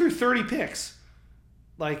just threw 30 picks.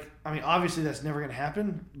 Like, I mean, obviously that's never going to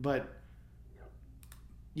happen. But,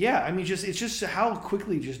 yeah, I mean, it's just how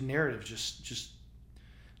quickly just narrative just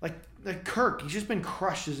like Kirk, he's just been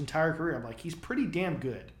crushed his entire career. I'm like, he's pretty damn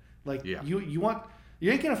good. Like, you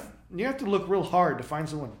have to look real hard to find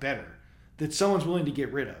someone better that someone's willing to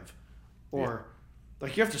get rid of. Or...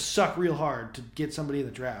 Like, you have to suck real hard to get somebody in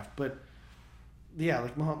the draft. But, yeah,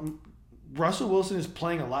 like, Russell Wilson is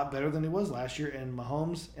playing a lot better than he was last year, and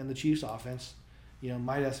Mahomes and the Chiefs' offense,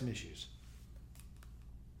 might have some issues.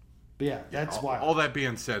 But, yeah, that's wild. All that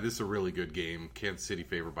being said, this is a really good game. Kansas City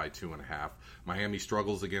favored by 2.5. Miami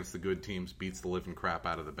struggles against the good teams, beats the living crap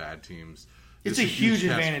out of the bad teams. It's a huge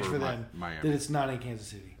advantage for them Miami. that it's not in Kansas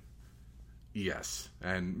City. Yes,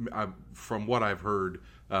 and from what I've heard,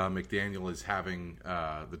 McDaniel is having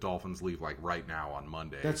the Dolphins leave like right now on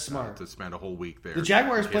Monday. That's smart. To spend a whole week there. The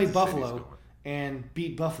Jaguars played Buffalo and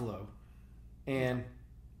beat Buffalo, and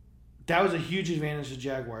that was a huge advantage to the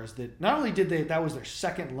Jaguars. That not only did that was their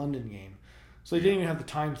second London game, so they didn't even have the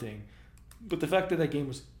time thing, but the fact that game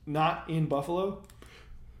was not in Buffalo,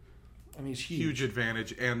 I mean, it's huge. Huge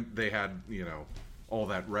advantage, and they had all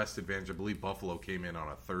that rest advantage. I believe Buffalo came in on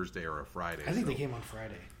a Thursday or a Friday. I think they came on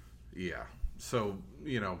Friday. Yeah. So,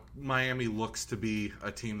 Miami looks to be a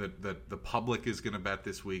team that the public is going to bet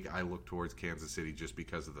this week. I look towards Kansas City just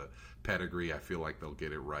because of the pedigree. I feel like they'll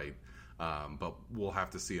get it right. But we'll have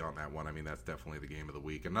to see on that one. I mean, that's definitely the game of the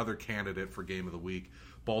week. Another candidate for game of the week,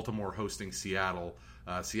 Baltimore hosting Seattle.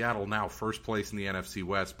 Seattle now first place in the NFC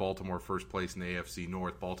West. Baltimore first place in the AFC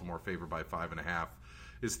North. Baltimore favored by 5.5.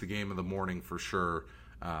 It's the game of the morning for sure.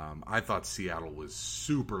 I thought Seattle was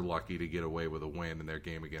super lucky to get away with a win in their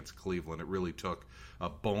game against Cleveland. It really took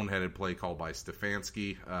a boneheaded play call by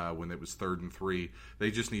Stefanski when it was 3rd and 3.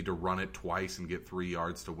 They just need to run it twice and get 3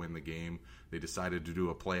 yards to win the game. They decided to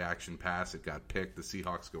do a play-action pass. It got picked. The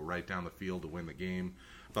Seahawks go right down the field to win the game.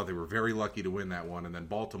 I thought they were very lucky to win that one. And then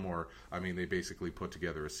Baltimore, I mean, they basically put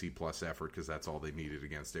together a C-plus effort because that's all they needed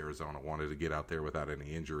against Arizona. Wanted to get out there without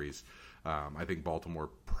any injuries. I think Baltimore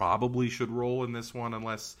probably should roll in this one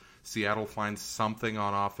unless Seattle finds something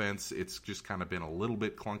on offense. It's just kind of been a little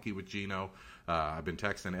bit clunky with Geno. I've been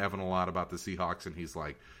texting Evan a lot about the Seahawks, and he's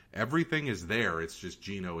like, everything is there. It's just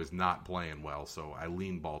Geno is not playing well. So I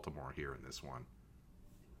lean Baltimore here in this one.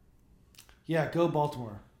 Yeah, go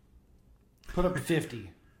Baltimore. Put up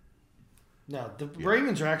 50. No, the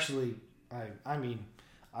Ravens are actually, I mean,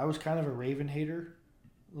 I was kind of a Raven hater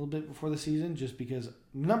a little bit before the season just because,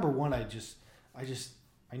 number one, I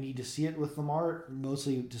need to see it with Lamar,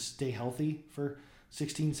 mostly to stay healthy for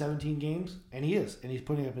 16, 17 games, and he is, and he's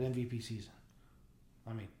putting up an MVP season.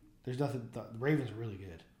 I mean, there's nothing, the Ravens are really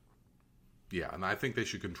good. Yeah, and I think they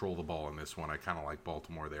should control the ball in this one. I kind of like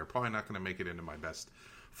Baltimore there. Probably not going to make it into my best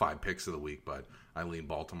 5 picks of the week, but I lean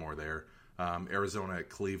Baltimore there. Arizona at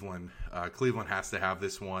Cleveland. Cleveland has to have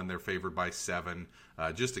this one. They're favored by 7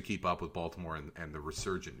 just to keep up with Baltimore and the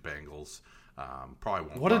resurgent Bengals. Probably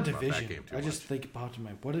won't what a talk about division. that game too I much. just think about to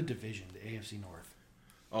my what a division, the AFC North.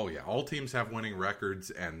 Oh, yeah. All teams have winning records,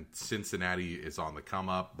 and Cincinnati is on the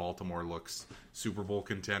come-up. Baltimore looks Super Bowl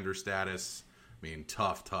contender status. I mean,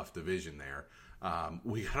 tough division there.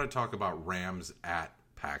 We got to talk about Rams at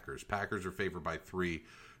Packers. Packers are favored by 3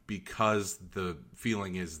 because the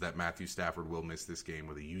feeling is that Matthew Stafford will miss this game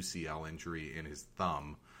with a UCL injury in his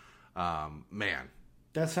thumb. Man.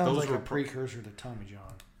 That sounds like a precursor to Tommy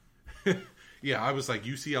John. Yeah, I was like,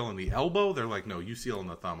 UCL in the elbow? They're like, no, UCL in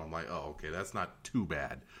the thumb. I'm like, oh, okay, that's not too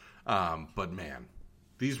bad. But, man,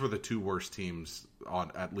 these were the 2 worst teams,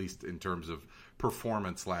 at least in terms of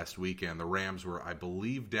performance last weekend. The Rams were, I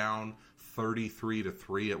believe, down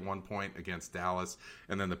 33-3 at one point against Dallas.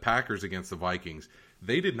 And then the Packers against the Vikings.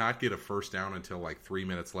 They did not get a first down until like 3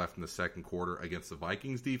 minutes left in the second quarter against the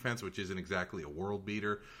Vikings defense, which isn't exactly a world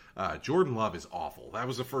beater. Jordan Love is awful. That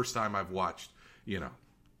was the first time I've watched,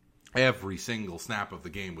 every single snap of the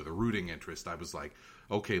game with a rooting interest. I was like,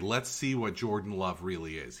 okay, let's see what Jordan Love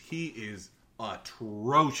really is. He is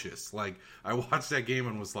atrocious. Like, I watched that game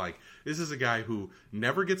and was like, this is a guy who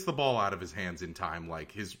never gets the ball out of his hands in time.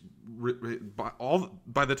 Like,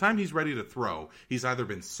 by the time he's ready to throw, he's either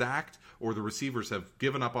been sacked or the receivers have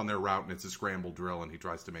given up on their route and it's a scramble drill and he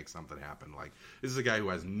tries to make something happen. Like, this is a guy who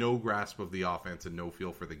has no grasp of the offense and no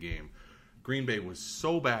feel for the game. Green Bay was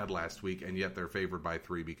so bad last week, and yet they're favored by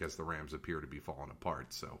 3 because the Rams appear to be falling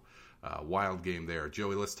apart. So, wild game there.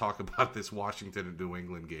 Joey, let's talk about this Washington and New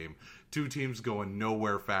England game. 2 teams going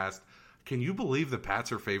nowhere fast. Can you believe the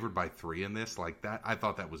Pats are favored by 3 in this? Like that, I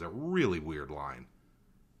thought that was a really weird line.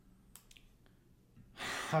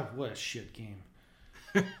 What a shit game.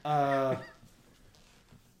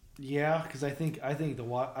 Yeah, because I think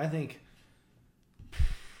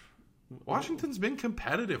Washington's been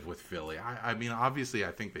competitive with Philly. I mean, obviously,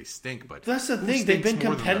 I think they stink, but that's the thing. They've been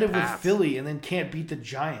competitive with Philly and then can't beat the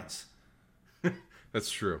Giants.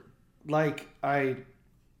 That's true. Like, I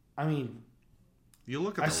mean, you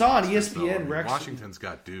look at. I saw on ESPN. Rex, Washington's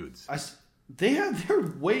got dudes. They're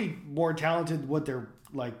way more talented. What their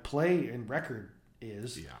play and record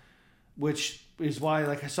is. Yeah. Which is why,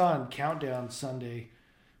 I saw on Countdown Sunday.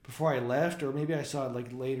 Before I left, or maybe I saw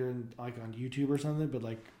it later on YouTube or something, but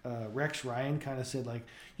Rex Ryan kind of said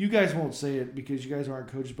you guys won't say it because you guys aren't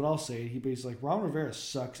coaches, but I'll say it. He basically Ron Rivera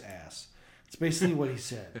sucks ass. It's basically what he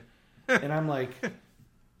said. And I'm like,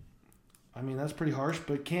 I mean, that's pretty harsh,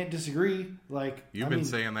 but can't disagree. You've been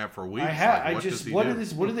saying that for weeks. I have.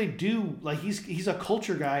 What do they do? He's a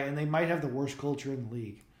culture guy, and they might have the worst culture in the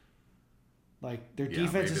league. Their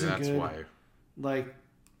defense isn't good. Why.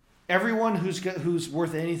 Everyone who's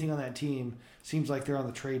worth anything on that team seems like they're on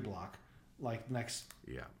the trade block. Next.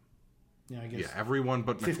 Yeah. I guess. Yeah, everyone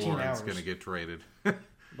but McLaurin's going to get traded.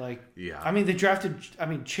 Yeah. I mean, they drafted.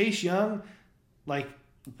 Chase Young.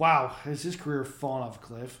 Wow, has his career fallen off a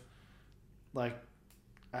cliff?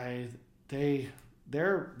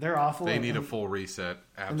 They're awful. They need a full reset.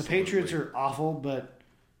 Absolutely. And the Patriots are awful, but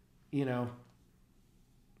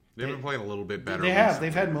They've been playing a little bit better. They have.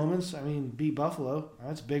 They've had moments. Beat Buffalo.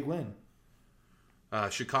 That's a big win.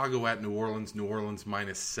 Chicago at New Orleans. New Orleans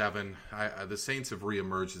 -7. The Saints have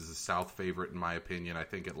reemerged as a South favorite, in my opinion. I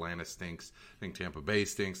think Atlanta stinks. I think Tampa Bay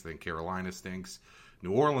stinks. I think Carolina stinks.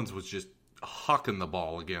 New Orleans was just hucking the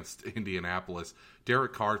ball against Indianapolis.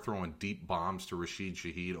 Derek Carr throwing deep bombs to Rashid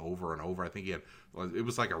Shaheed over and over. I think it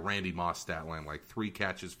was like a Randy Moss stat line, 3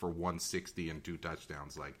 catches for 160 and 2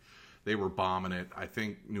 touchdowns. They were bombing it. I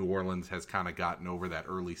think New Orleans has kind of gotten over that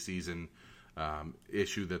early season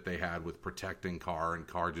issue that they had with protecting Carr, and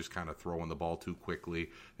Carr just kind of throwing the ball too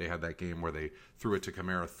quickly. They had that game where they threw it to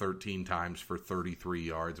Kamara 13 times for 33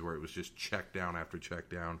 yards, where it was just check down after check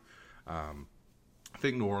down. I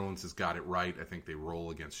think New Orleans has got it right. I think they roll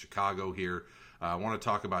against Chicago here. I want to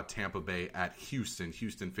talk about Tampa Bay at Houston.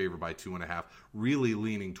 Houston favored by 2.5. Really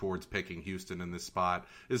leaning towards picking Houston in this spot.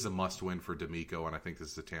 This is a must-win for D'Amico, and I think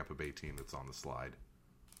this is a Tampa Bay team that's on the slide.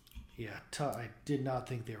 Yeah, I did not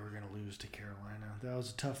think they were going to lose to Carolina. That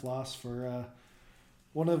was a tough loss for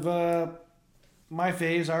one of my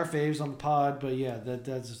faves, our faves on the pod. But yeah,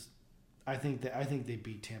 that's. I think they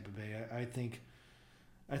beat Tampa Bay. I think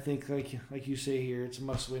like you say here, it's a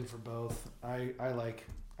must-win for both. I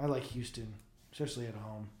like Houston. Especially at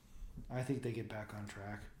home. I think they get back on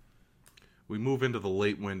track. We move into the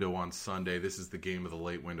late window on Sunday. This is the game of the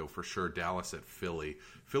late window for sure. Dallas at Philly.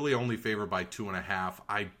 Philly only favored by 2.5.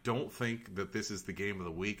 I don't think that this is the game of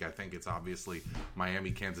the week. I think it's obviously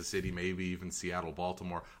Miami, Kansas City, maybe even Seattle,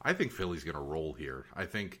 Baltimore. I think Philly's going to roll here. I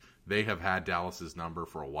think they have had Dallas's number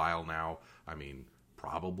for a while now. I mean,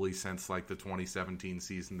 probably since like the 2017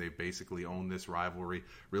 season, they've basically owned this rivalry.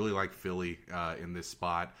 Really like Philly in this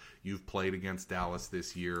spot. You've played against Dallas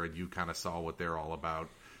this year, and you kind of saw what they're all about.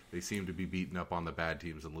 They seem to be beating up on the bad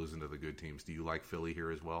teams and losing to the good teams. Do you like Philly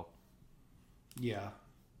here as well? Yeah,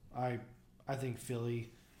 I think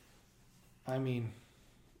Philly. I mean,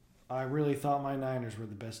 I really thought my Niners were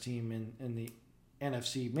the best team in the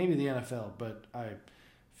NFC, maybe the NFL, but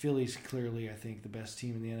Philly's clearly, I think, the best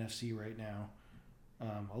team in the NFC right now.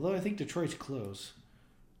 Although I think Detroit's close.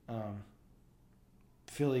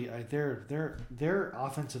 Philly, their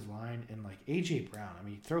offensive line and like AJ Brown. I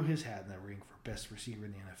mean, throw his hat in that ring for best receiver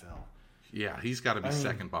in the NFL. Yeah, he's got to be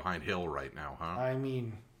second behind Hill right now, huh? I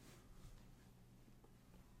mean,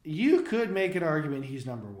 you could make an argument he's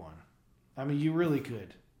number one. I mean, you really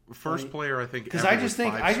could. First player, I think. Because I just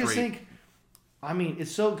think. I mean,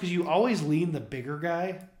 it's so because you always lean the bigger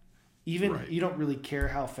guy. Even you don't really care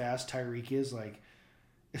how fast Tyreek is, like,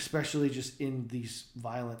 especially just in these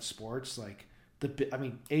violent sports, like.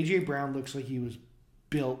 AJ Brown looks like he was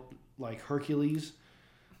built like Hercules,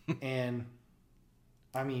 and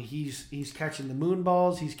I mean he's catching the moon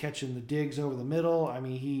balls, he's catching the digs over the middle. I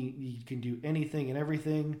mean he can do anything and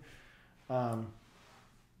everything. And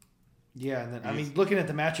then I mean looking at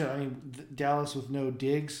the matchup, I mean Dallas with no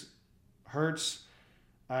Diggs hurts.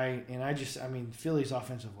 Philly's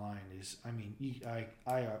offensive line is. I mean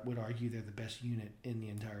I would argue they're the best unit in the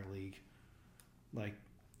entire league, like.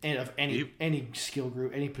 And of any skill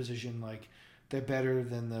group, any position, like they're better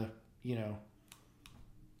than the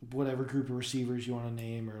whatever group of receivers you want to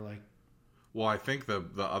name or like. Well, I think the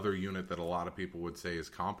other unit that a lot of people would say is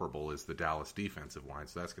comparable is the Dallas defensive line,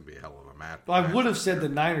 so that's going to be a hell of a match. Well, I would have said the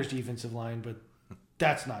Niners defensive line, but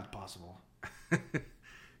that's not possible.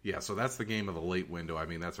 Yeah, so that's the game of the late window. I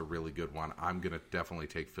mean, that's a really good one. I'm going to definitely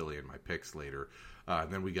take Philly in my picks later.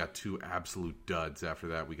 And then we got two absolute duds after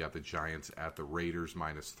that. We got the Giants at the Raiders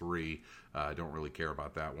 -3. I don't really care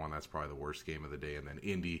about that one. That's probably the worst game of the day. And then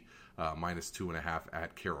Indy -2.5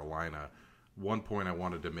 at Carolina. One point I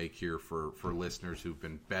wanted to make here for listeners who've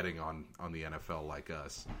been betting on the NFL like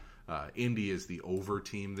us. Indy is the over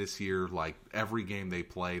team this year. Like every game they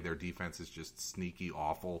play, their defense is just sneaky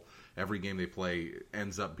awful. Every game they play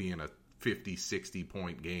ends up being a 50, 60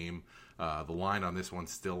 point game. The line on this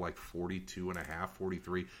one's still like 42.5,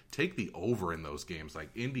 43. Take the over in those games. Like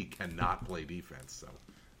Indy cannot play defense. So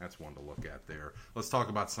that's one to look at there. Let's talk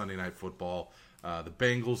about Sunday Night Football. The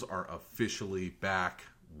Bengals are officially back.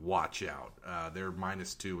 Watch out. They're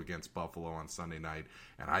 -2 against Buffalo on Sunday night,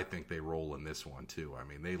 and I think they roll in this one too. I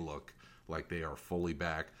mean, they look like they are fully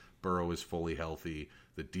back. Burrow is fully healthy.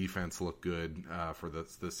 The defense looked good for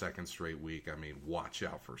the second straight week. I mean, watch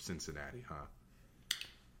out for Cincinnati, huh?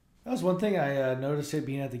 That was one thing I noticed it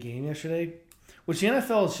being at the game yesterday, which the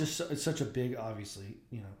NFL is just it's such a big, obviously,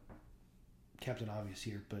 Captain Obvious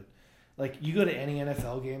here, but like you go to any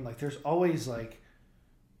NFL game, like there's always like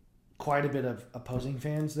quite a bit of opposing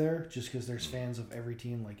fans there, just because there's fans of every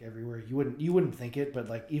team like everywhere. You wouldn't think it, but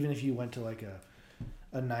like even if you went to like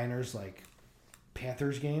a Niners like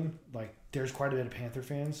Panthers game, like there's quite a bit of Panther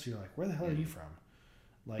fans. So you're like, where the hell are you from?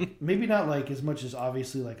 Like maybe not like as much as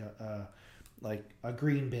obviously like a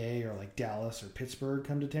Green Bay or like Dallas or Pittsburgh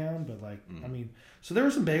come to town, but like I mean, so there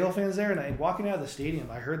were some Bengal fans there, and walking out of the stadium,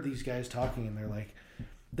 I heard these guys talking, and they're like,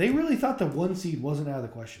 they really thought the 1 seed wasn't out of the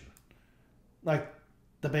question. Like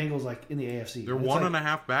the Bengals, like in the AFC, they're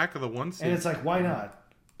 1.5 back of the 1 seed, and it's like, why not?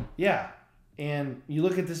 Yeah, and you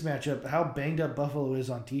look at this matchup, how banged up Buffalo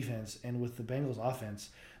is on defense, and with the Bengals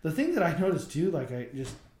offense. The thing that I noticed too, like I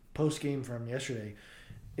just post game from yesterday,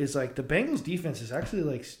 is like the Bengals defense is actually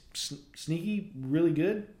like sneaky, really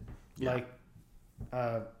good. Yeah. Like,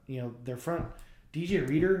 their front DJ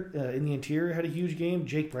Reader in the interior had a huge game.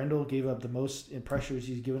 Jake Brendel gave up the most in pressures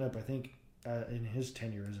he's given up, I think, in his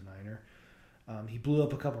tenure as a Niner. He blew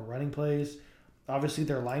up a couple running plays. Obviously,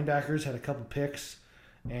 their linebackers had a couple picks,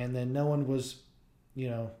 and then no one was,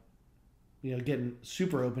 getting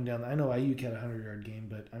super open down. I know Ayuk had a 100-yard game,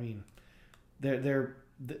 but I mean,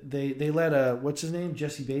 they let what's his name,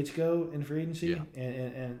 Jesse Bates go in free agency,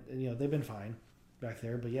 and they've been fine back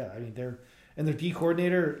there. But yeah, I mean their D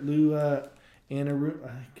coordinator Lou Anarumo,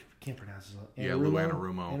 I can't pronounce his name. Yeah, Lou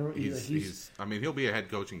Anarumo. He's I mean he'll be a head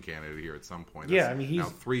coaching candidate here at some point. I mean he's now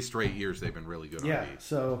 3 straight years they've been really good. Yeah, on D.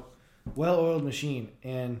 So well-oiled machine,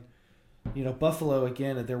 and Buffalo,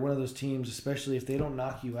 again, they're one of those teams, especially if they don't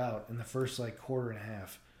knock you out in the first quarter and a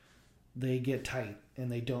half, they get tight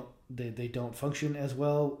and they don't function as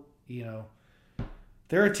well.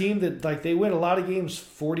 They're a team that they win a lot of games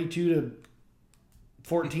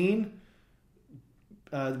 42-14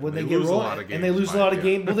 when they get rolling, and they lose a lot of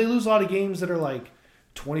games. Well, they lose a lot of games that are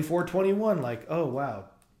 24-21. Oh wow,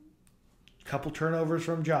 couple turnovers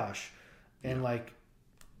from Josh, and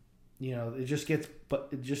it just gets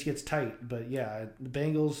tight. But yeah, the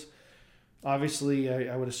Bengals. Obviously,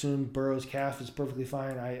 I would assume Burrow's calf is perfectly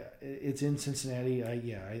fine. It's in Cincinnati.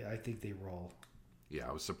 I think they roll. Yeah,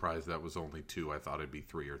 I was surprised that was only 2. I thought it'd be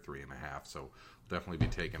 3 or 3.5. So we'll definitely be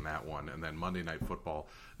taking that one. And then Monday Night Football,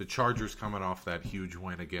 the Chargers coming off that huge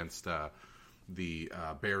win against the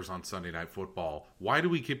Bears on Sunday Night Football. Why do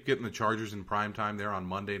we keep getting the Chargers in prime time there on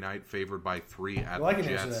Monday night, favored by 3 at the Jets? I can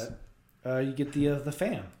answer that. You get the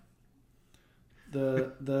fan,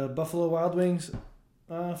 the Buffalo Wild Wings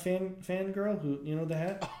fan girl who the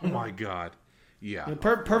hat. Oh my God, yeah,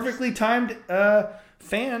 perfectly timed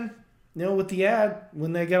fan. With the ad,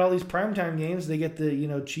 when they get all these primetime games, they get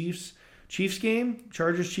the Chiefs game,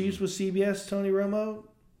 Chargers Chiefs with CBS, Tony Romo,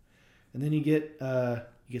 and then you get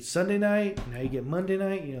Sunday night, and now you get Monday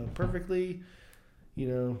night. Perfectly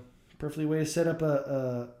way to set up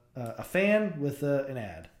a fan with an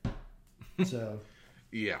ad. So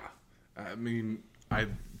yeah, I mean,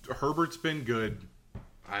 Herbert's been good.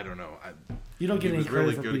 I don't know. You don't get any credit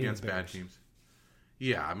really for good beating against the bad Bears. teams.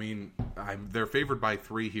 Yeah, I mean, they're favored by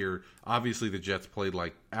 3 here. Obviously, the Jets played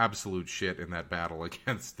like absolute shit in that battle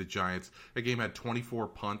against the Giants. The game had 24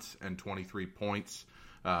 punts and 23 points.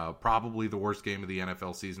 Probably the worst game of the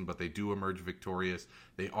NFL season, but they do emerge victorious.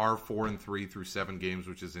 They are 4-3 through 7 games,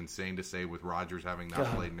 which is insane to say with Rodgers having not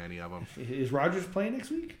played in any of them. Is Rodgers playing next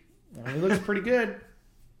week? He looks pretty good.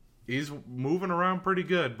 He's moving around pretty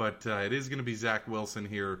good, but it is going to be Zach Wilson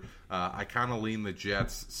here. I kind of lean the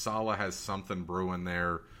Jets. Saleh has something brewing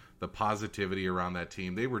there. The positivity around that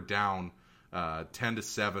team. They were down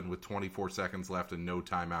 10-7 with 24 seconds left and no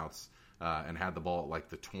timeouts, and had the ball at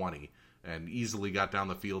the 20, and easily got down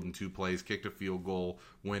the field in 2 plays, kicked a field goal,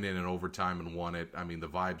 went in overtime and won it. I mean, the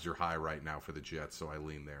vibes are high right now for the Jets, so I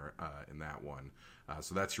lean there in that one.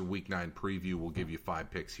 So that's your Week 9 preview. We'll give you 5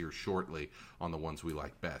 picks here shortly on the ones we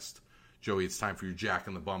like best. Joey, it's time for your Jack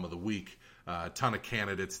and the Bum of the Week. A ton of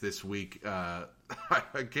candidates this week. I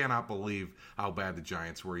cannot believe how bad the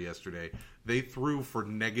Giants were yesterday. They threw for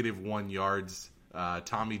 -1 yards.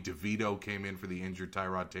 Tommy DeVito came in for the injured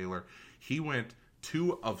Tyrod Taylor. He went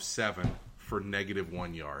 2 of 7 for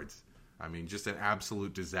 -1 yards. I mean, just an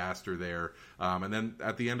absolute disaster there. And then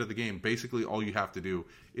at the end of the game, basically all you have to do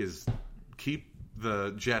is keep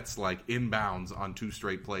the Jets inbounds on 2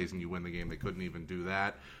 straight plays and you win the game. They couldn't even do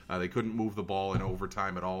that. They couldn't move the ball in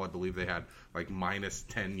overtime at all. I believe they had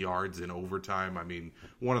 -10 yards in overtime. I mean,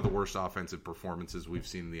 one of the worst offensive performances we've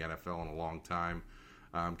seen in the NFL in a long time.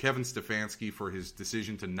 Kevin Stefanski, for his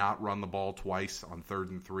decision to not run the ball twice on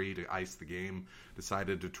 3rd and 3 to ice the game,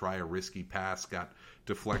 decided to try a risky pass, got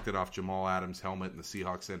deflected off Jamal Adams' helmet, and the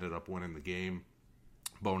Seahawks ended up winning the game.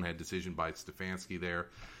 Bonehead decision by Stefanski there.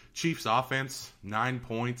 Chiefs offense, 9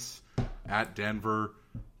 points at Denver.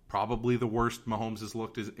 Probably the worst Mahomes has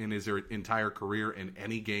looked in his entire career in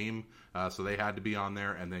any game. So they had to be on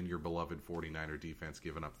there. And then your beloved 49er defense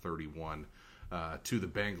giving up 31 to the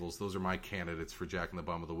Bengals. Those are my candidates for Jack and the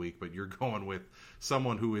Bum of the Week. But you're going with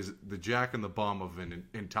someone who is the Jack and the Bum of an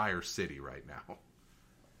entire city right now.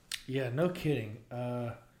 Yeah, no kidding.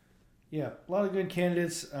 Yeah, a lot of good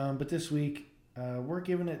candidates. But this week, we're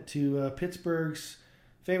giving it to Pittsburgh's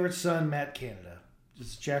favorite son, Matt Canada.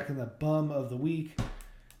 Just Jack and the Bum of the Week.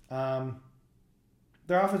 Their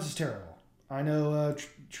offense is terrible. I know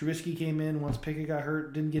Trubisky came in once Pickett got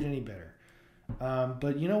hurt, didn't get any better.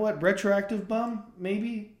 But you know what? Retroactive bum,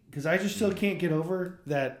 maybe? Because I just still can't get over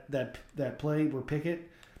that play where Pickett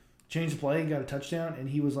changed the play and got a touchdown, and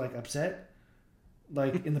he was upset,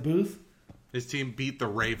 in the booth. His team beat the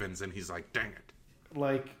Ravens, and he's like, dang it.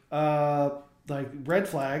 Red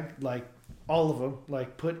flag, all of them,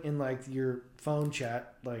 put in your phone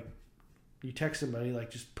chat, you text somebody,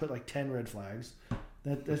 just put 10 red flags.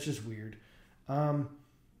 That's just weird.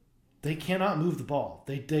 They cannot move the ball.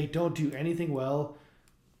 They don't do anything well.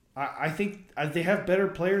 I think they have better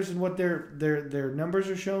players than what their numbers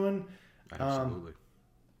are showing. Absolutely.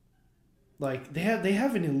 They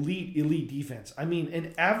have an elite defense. I mean,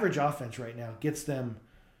 an average offense right now gets them.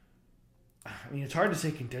 I mean, it's hard to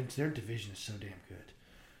say condensed. Their division is so damn good.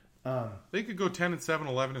 They could go 10-7,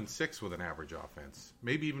 11-6 with an average offense,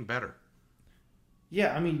 maybe even better.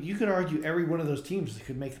 Yeah, I mean, you could argue every one of those teams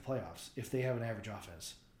could make the playoffs if they have an average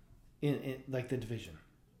offense. in like the division.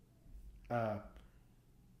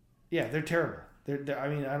 Yeah, they're terrible. I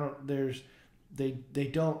mean, I don't. They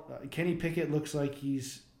don't. Kenny Pickett looks like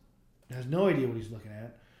has no idea what he's looking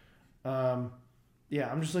at.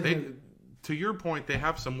 Yeah, I'm just looking. To your point, they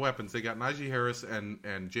have some weapons. They got Najee Harris and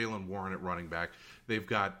Jalen Warren at running back. They've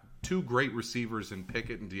got two great receivers in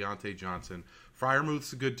Pickett and Deontay Johnson.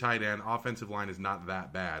 Freiermuth's a good tight end. Offensive line is not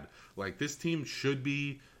that bad. Like, this team should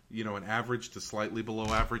be, an average to slightly below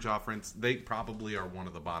average offense. They probably are one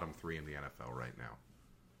of the bottom 3 in the NFL right now.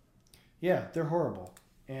 Yeah, they're horrible.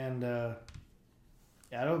 And I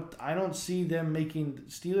don't see them making.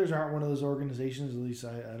 Steelers aren't one of those organizations, at least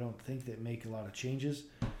I don't think, that make a lot of changes,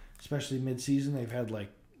 especially mid-season. They've had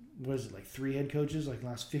 3 head coaches like the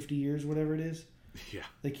last 50 years, whatever it is. Yeah.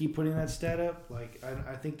 They keep putting that stat up. Like,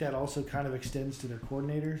 I think that also kind of extends to their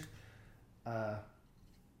coordinators.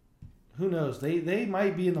 Who knows? They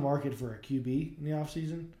might be in the market for a QB in the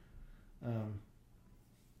offseason.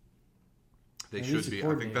 They should be.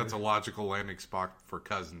 I think that's a logical landing spot for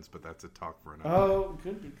Cousins, but that's a talk for another. Oh,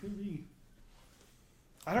 could be.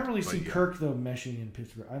 I don't really see Kirk, though, meshing in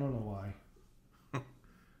Pittsburgh. I don't know why.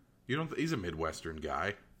 He's a Midwestern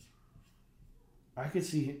guy. I could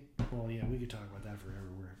see. Well, yeah, we could talk about that forever.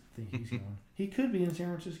 Where I think he's going. He could be in San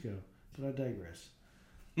Francisco, but I digress.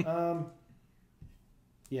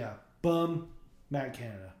 Yeah, bum. Matt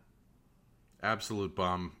Canada. Absolute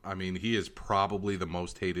bum. I mean, he is probably the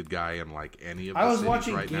most hated guy in any of the I was cities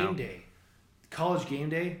watching right Game now. Day, College Game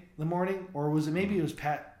Day in the morning, or was it maybe it was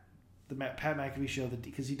Pat McAfee show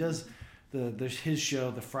because he does there's his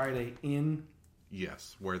show the Friday in.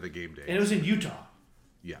 Yes, where the game day. And it was in Utah.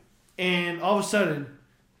 Yeah. And all of a sudden,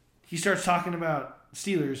 he starts talking about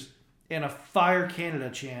Steelers and a Fire Canada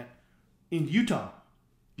chant in Utah.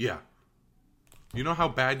 Yeah. You know how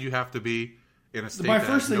bad you have to be in a state My that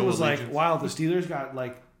first has thing no was allegiance? wow, the Steelers got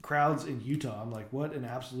crowds in Utah. I'm like, what an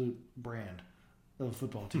absolute brand of a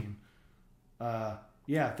football team.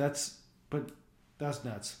 Yeah, that's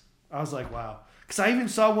nuts. I was like, wow. Because I even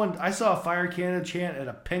saw I saw a Fire Canada chant at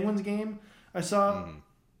a Penguins game. I saw. Mm-hmm.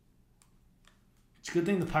 It's a good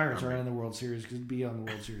thing the Pirates are in the World Series because it'd be on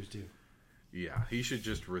the World Series too. Yeah, he should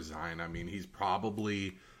just resign. I mean, he's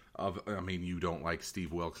probably you don't like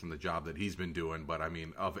Steve Wilkes and the job that he's been doing, but I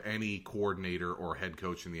mean, of any coordinator or head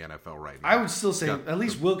coach in the NFL right now, I would still say at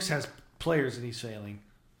least Wilkes has players and he's failing.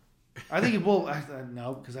 I think he will.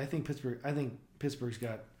 No, because I think Pittsburgh's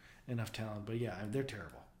got enough talent, but yeah, they're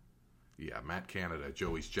terrible. Yeah, Matt Canada,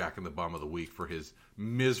 Joey's jacking the bum of the week for his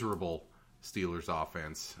miserable Steelers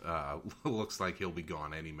offense. Looks like he'll be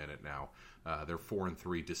gone any minute now. They're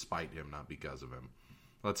 4-3 despite him, not because of him.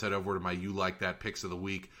 Let's head over to my You Like That picks of the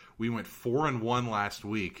week. We went 4-1 last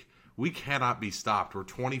week. We cannot be stopped. We're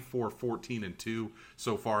 24-14-2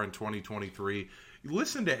 so far in 2023.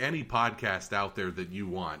 Listen to any podcast out there that you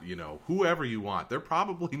want, whoever you want. They're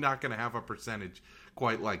probably not going to have a percentage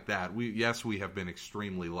quite like that. We have been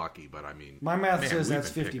extremely lucky, but I mean, my math says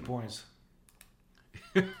that's 50 points.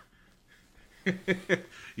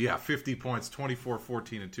 Yeah, 50 points,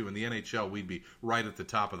 24-14-2. In the NHL, we'd be right at the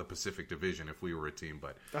top of the Pacific Division if we were a team.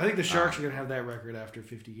 But I think the Sharks are going to have that record after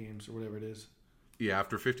 50 games or whatever it is. Yeah,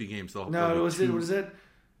 after 50 games, they'll. No, was it?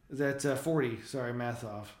 Is that 40? Sorry, math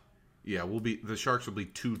off. Yeah, the Sharks will be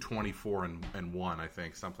 2-24-1, I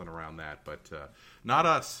think, something around that. But not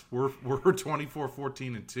us. We're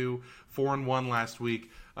 24-14-2, 4-1 last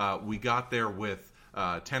week. We got there with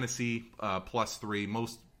Tennessee +3.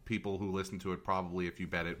 Most people who listen to it probably, if you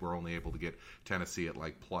bet it, were only able to get Tennessee at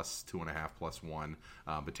 +2.5, +1.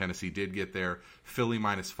 But Tennessee did get there. Philly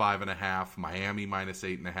 -5.5, Miami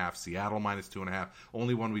 -8.5, Seattle -2.5.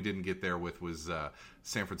 Only one we didn't get there with was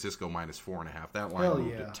San Francisco -4.5. That line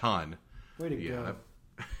moved a ton. Way to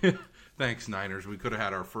go. Thanks, Niners. We could have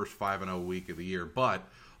had our first 5-0 week of the year. But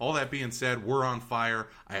all that being said, we're on fire.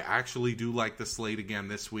 I actually do like the slate again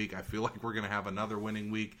this week. I feel like we're going to have another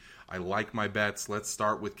winning week. I like my bets. Let's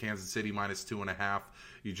start with Kansas City -2.5.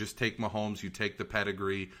 You just take Mahomes. You take the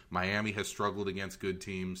pedigree. Miami has struggled against good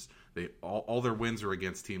teams. All their wins are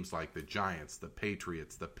against teams like the Giants, the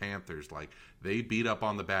Patriots, the Panthers. They beat up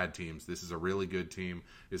on the bad teams. This is a really good team.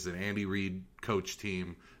 This is an Andy Reid coach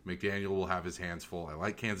team. McDaniel will have his hands full. I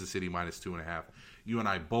like Kansas City -2.5. You and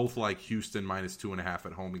I both like Houston -2.5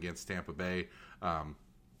 at home against Tampa Bay.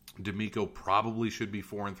 D'Amico probably should be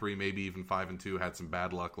 4-3, maybe even 5-2. Had some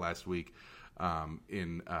bad luck last week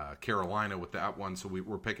in Carolina with that one, so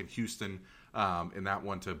we're picking Houston in that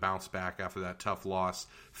one to bounce back after that tough loss.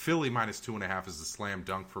 Philly -2.5 is a slam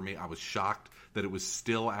dunk for me. I was shocked that it was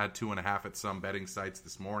still at 2.5 at some betting sites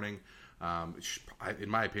this morning. In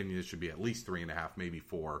my opinion, it should be at least 3.5, maybe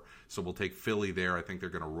 4. So we'll take Philly there. I think they're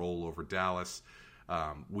going to roll over Dallas.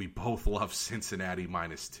 We both love Cincinnati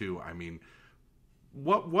 -2. I mean,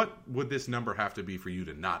 what would this number have to be for you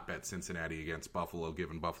to not bet Cincinnati against Buffalo,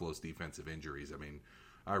 given Buffalo's defensive injuries? I mean,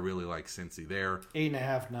 I really like Cincy there.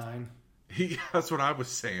 8.5, 9. That's what I was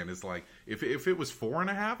saying. Is like if it was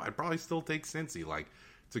 4.5, I'd probably still take Cincy. Like,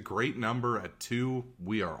 it's a great number at 2.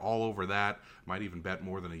 We are all over that. Might even bet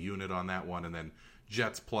more than a unit on that one. And then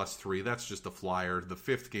Jets +3. That's just a flyer. The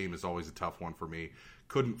 5th game is always a tough one for me.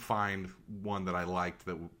 Couldn't find one that I liked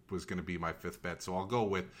that was going to be my 5th bet. So I'll go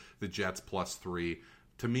with the Jets +3.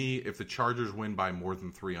 To me, if the Chargers win by more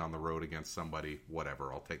than 3 on the road against somebody,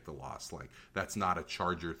 whatever, I'll take the loss. Like, that's not a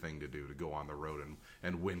Charger thing to do, to go on the road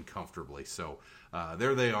and win comfortably. So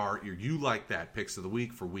there they are. You like that picks of the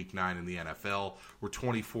week for Week 9 in the NFL. We're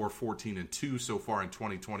 24-14-2 so far in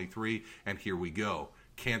 2023, and here we go.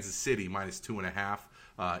 Kansas City -2.5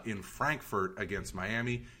 in Frankfurt against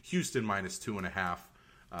Miami. Houston -2.5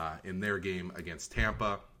 in their game against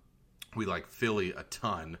Tampa. We like Philly a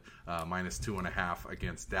ton, -2.5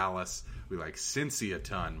 against Dallas. We like Cincy a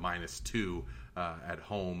ton, -2 at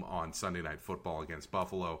home on Sunday Night Football against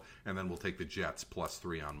Buffalo. And then we'll take the Jets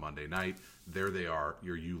 +3 on Monday night. There they are,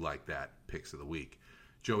 your You Like That picks of the week.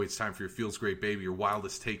 Joey, it's time for your Feels Great Baby, your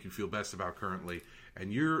wildest take you feel best about currently.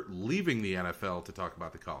 And you're leaving the NFL to talk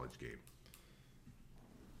about the college game.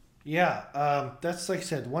 Yeah, that's like I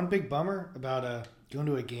said, one big bummer about going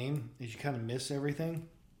to a game is you kind of miss everything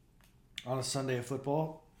on a Sunday of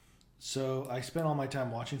football. So I spent all my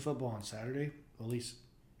time watching football on Saturday, at least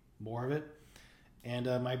more of it. And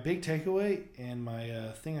my big takeaway and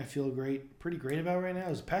my thing I feel pretty great about right now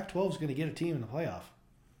is Pac-12 is going to get a team in the playoff.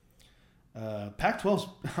 Pac-12's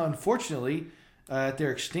unfortunately at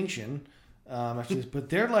their extinction, but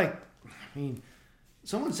they're like, I mean,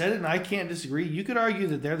 someone said it and I can't disagree. You could argue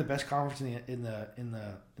that they're the best conference in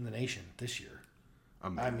the nation this year.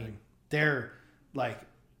 Amazing. I mean, they're like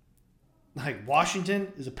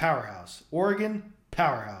Washington is a powerhouse. Oregon,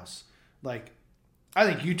 powerhouse. Like, I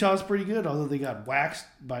think Utah's pretty good, although they got waxed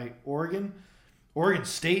by Oregon. Oregon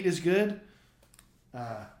State is good.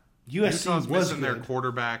 USC Utah's was missing good. their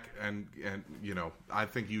quarterback, and you know, I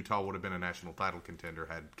think Utah would have been a national title contender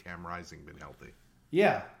had Cam Rising been healthy.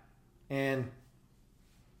 Yeah, and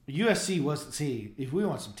USC was. See, if we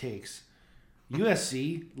want some takes,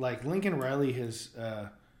 USC, like Lincoln Riley has.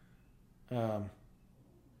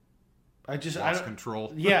 Lost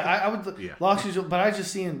control. Yeah, I would Yeah. lost control, but I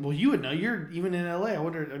just seeing. Well, you would know. You're even in LA. I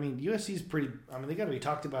wonder. I mean, USC's pretty. I mean, they got to be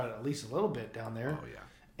talked about at least a little bit down there. Oh yeah.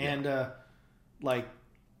 And like,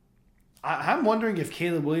 I'm wondering if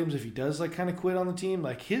Caleb Williams, if he does like kind of quit on the team,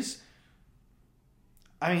 like his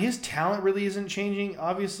talent really isn't changing.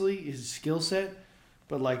 Obviously, his skill set,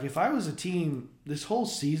 but like if I was a team, this whole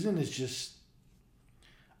season is just.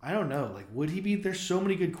 I don't know. Like, would he be? There's so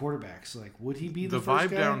many good quarterbacks. Like, would he be the first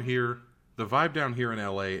vibe guy? down here? The vibe down here in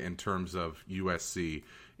LA in terms of USC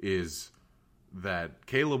is that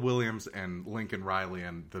Caleb Williams and Lincoln Riley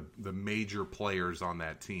and the major players on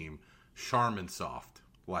that team, Charmin soft.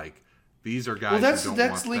 Like, these are guys. Well, who don't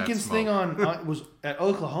that's want Lincoln's that thing on was at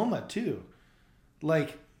Oklahoma too.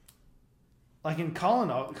 Like in Colin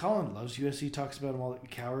loves USC. Talks about him all the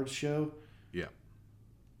Cowards show. Yeah.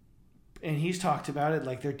 And he's talked about it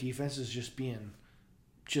like their defense is just being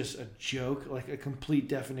just a joke, like a complete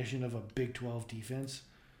definition of a Big 12 defense.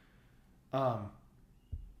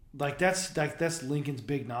 That's Lincoln's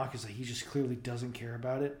big knock is that he just clearly doesn't care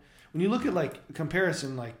about it. When you look at like a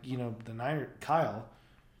comparison, like, you know, the Niner Kyle,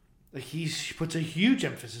 like he puts a huge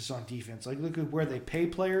emphasis on defense. Like look at where they pay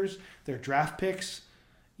players, their draft picks,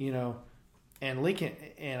 you know, and Lincoln,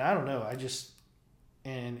 and I don't know,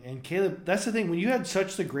 And Caleb, that's the thing. When you had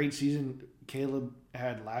such the great season Caleb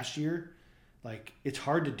had last year, like it's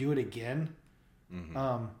hard to do it again.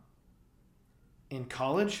 Mm-hmm. In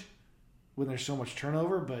college when there's so much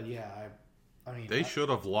turnover. But yeah, I mean they should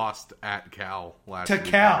have lost at Cal last to week.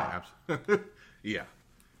 Cal. Yeah,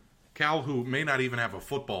 Cal, who may not even have a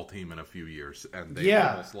football team in a few years, and they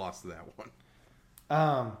almost lost that one.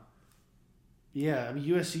 Yeah, I mean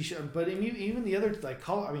USC should, but even the other like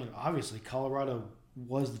obviously Colorado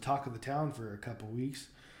was the talk of the town for a couple weeks.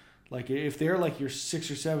 Like if they're like your 6th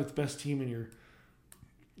or 7th best team in your,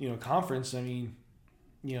 you know, conference, I mean,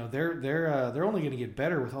 you know, they're only going to get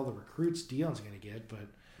better with all the recruits Deion's going to get. But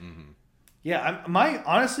yeah,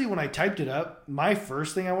 honestly, when I typed it up, my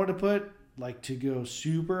first thing I wanted to put like to go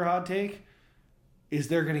super hot take is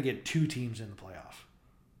they're going to get 2 teams in the playoff.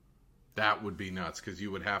 That would be nuts because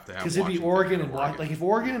you would have to have because it'd be Oregon and like if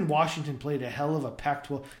Oregon and Washington played a hell of a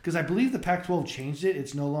Pac-12 because I believe the Pac-12 changed it.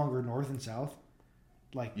 It's no longer North and South.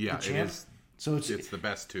 Like yeah, the champ. it is. So it's the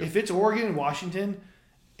best two. If it's Oregon and Washington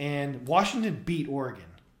beat Oregon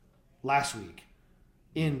last week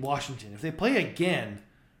in Washington. If they play again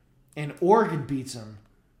and Oregon beats them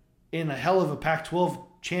in a hell of a Pac-12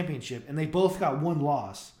 championship and they both got one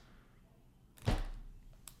loss,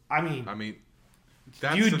 I mean,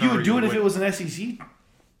 you would do it if it was an SEC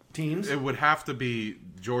teams. It would have to be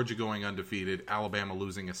Georgia going undefeated, Alabama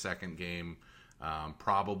losing a second game,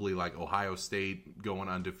 probably like Ohio State going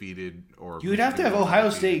undefeated, or you would have to have Ohio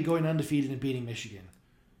State going undefeated and beating Michigan.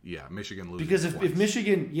 Yeah, Michigan losing because if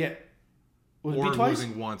Michigan, would it be twice?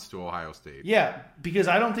 Losing once to Ohio State. Yeah, because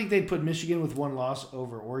I don't think they'd put Michigan with one loss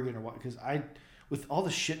over Oregon or what. Because with all the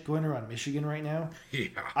shit going around Michigan right now,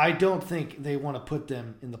 I don't think they want to put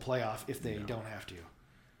them in the playoff if they don't have to.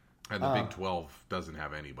 And the Big 12 doesn't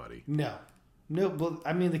have anybody. No. But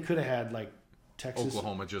I mean, they could have had like Texas.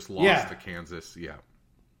 Oklahoma just lost to Kansas. Yeah.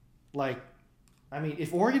 Like, I mean,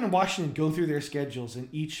 if Oregon and Washington go through their schedules and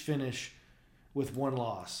each finish with one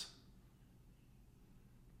loss,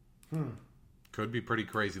 could be pretty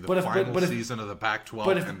crazy. The final season of the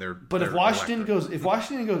Pac-12, but if Washington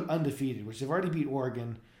goes undefeated, which they've already beat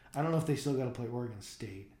Oregon, I don't know if they still got to play Oregon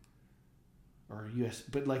State or US.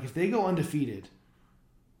 But like, if they go undefeated,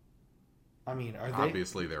 I mean, are they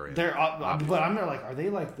obviously they're in? But I'm not like, are they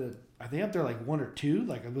up there like 1 or 2?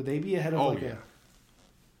 Like, would they be ahead of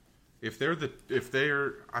If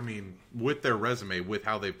they're, I mean, with their resume, with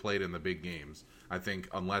how they've played in the big games, I think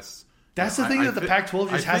unless that's the thing that the Pac-12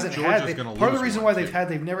 just hasn't had. Part of the reason why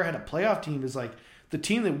they've never had a playoff team is like the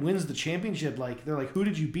team that wins the championship. Like they're like, who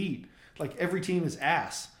did you beat? Like every team is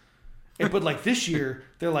ass. But like this year,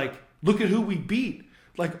 they're like, look at who we beat.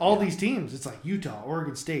 Like all these teams, it's like Utah,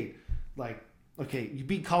 Oregon State. Like, okay, you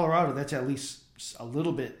beat Colorado. That's at least a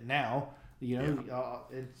little bit now. You know,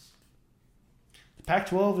 it's.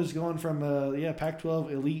 Pac-12 is going from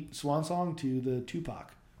Pac-12 elite swan song to the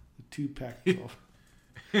Tupac, the Pac-12.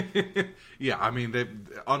 Yeah, I mean,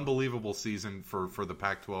 unbelievable season for the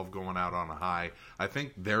Pac-12 going out on a high. I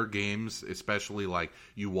think their games, especially like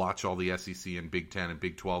you watch all the SEC and Big 10 and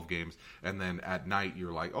Big 12 games, and then at night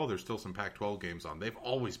you're like, oh, there's still some Pac-12 games on. They've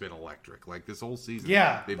always been electric. Like this whole season.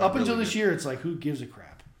 Yeah, up until this year, it's like, who gives a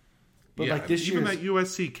crap? But like this year, even that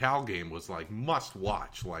USC Cal game was like must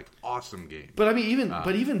watch, like awesome game. But I mean,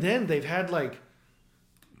 even then, they've had like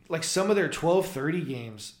some of their 12-30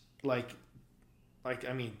 games, like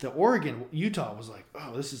I mean, the Oregon Utah was like,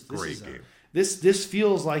 oh, this is game. This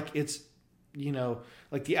feels like it's, you know,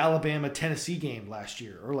 like the Alabama Tennessee game last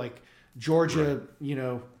year, or like Georgia, you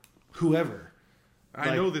know, whoever.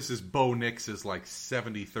 I know this is Bo Nix's like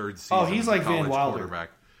 73rd season. Oh, he's like Van Wilder. Quarterback.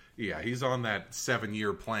 Yeah, he's on that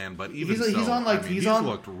 7-year plan, but even he's on looked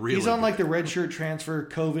really he's on good. Like the redshirt transfer,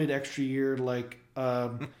 COVID extra year, like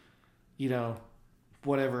you know,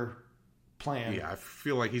 whatever plan. Yeah, I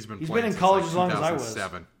feel like he's been in college as long as I was.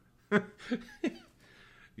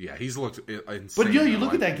 Yeah, he's looked insane. But you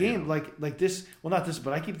look at that game, like this. Well, not this,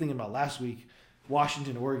 but I keep thinking about last week,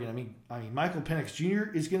 Washington, Oregon. I mean, Michael Penix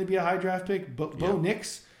Jr. is going to be a high draft pick. Bo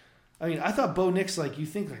Nix. I mean, I thought Bo Nix, like, you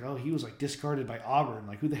think, like, oh, he was, like, discarded by Auburn.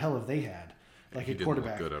 Like, who the hell have they had? Like, a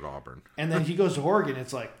quarterback. He didn't look good at Auburn. And then he goes to Oregon.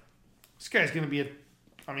 It's like, this guy's going to be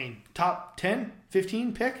top 10,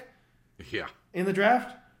 15 pick? Yeah. In the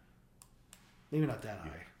draft? Maybe not that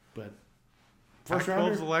high, but first rounder.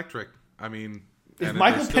 Pac-12's electric. I mean, if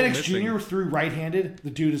Michael Penix Jr. threw right-handed, the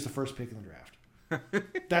dude is the first pick in the draft.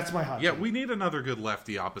 That's my hot take. Yeah, we need another good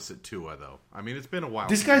lefty opposite Tua, though. I mean, it's been a while.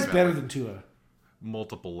 This guy's better than Tua.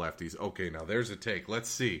 Multiple lefties. Okay, now there's a take. Let's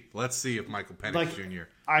see if Michael Penix Jr.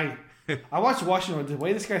 I watched Washington. The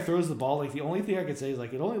way this guy throws the ball, like the only thing I could say is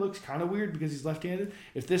like it only looks kind of weird because he's left-handed.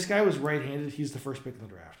 If this guy was right-handed, he's the first pick in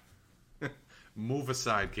the draft. Move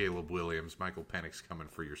aside, Caleb Williams. Michael Penix coming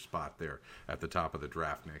for your spot there at the top of the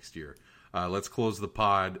draft next year. Let's close the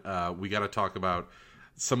pod. We got to talk about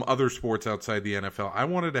some other sports outside the NFL. I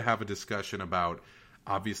wanted to have a discussion about.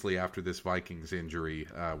 Obviously, after this Vikings injury,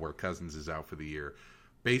 where Cousins is out for the year,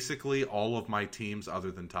 basically all of my teams, other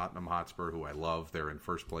than Tottenham Hotspur, who I love, they're in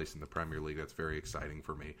first place in the Premier League. That's very exciting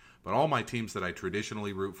for me. But all my teams that I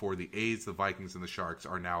traditionally root for, the A's, the Vikings, and the Sharks,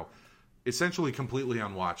 are now essentially completely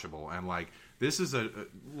unwatchable. And like, this is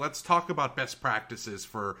let's talk about best practices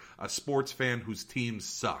for a sports fan whose teams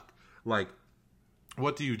suck. Like,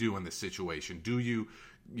 what do you do in this situation? Do you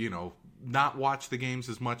not watch the games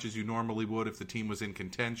as much as you normally would if the team was in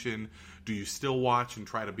contention? Do you still watch and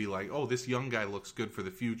try to be like, oh, this young guy looks good for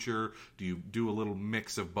the future? Do you do a little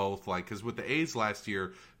mix of both? Like, because with the A's last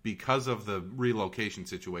year, because of the relocation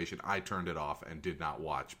situation, I turned it off and did not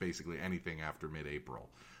watch basically anything after mid-April.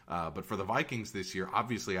 But for the Vikings this year,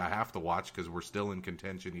 obviously I have to watch because we're still in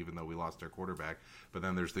contention even though we lost our quarterback. But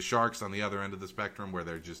then there's the Sharks on the other end of the spectrum where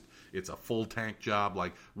it's a full tank job.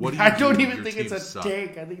 Like, what do you I do don't when even your think team it's a sucks?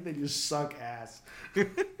 tank. I think they just suck ass.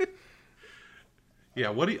 Yeah,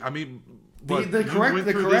 what do you, I mean, The what, correct- you went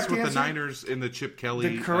the through correct this with answer- the Niners in the Chip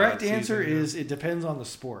Kelly The correct season answer here? is it depends on the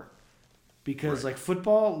sport. Because, Right. like,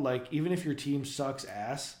 football, like, even if your team sucks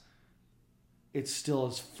ass, it's still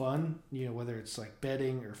as fun, whether it's, like,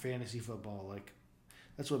 betting or fantasy football. Like,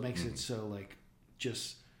 that's what makes it so, like,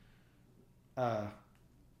 just,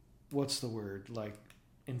 what's the word? Like,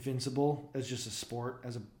 invincible as just a sport,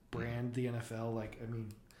 as a brand, the NFL. Like, I mean,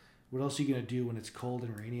 what else are you going to do when it's cold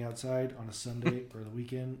and rainy outside on a Sunday or the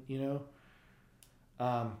weekend,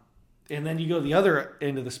 And then you go the other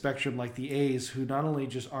end of the spectrum, like the A's, who not only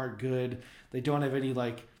just aren't good, they don't have any,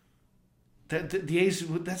 like, the A's,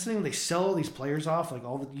 that's the thing, they sell all these players off, like,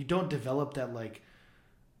 you don't develop that, like,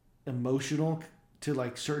 emotional to,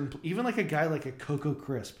 like, certain, even like a guy like a Coco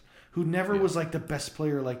Crisp, who never was, like, the best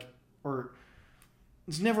player, like, or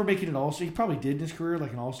he's never making an all-star. He probably did in his career,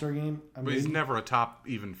 like, an all-star game. But he's never a top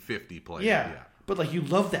even 50 player. Yeah. But, like, you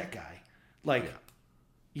love that guy. Like,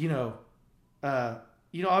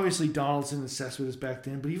 obviously Donaldson and Cespedes back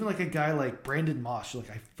then, but even like a guy like Brandon Moss, you're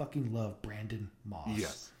like, I fucking love Brandon Moss.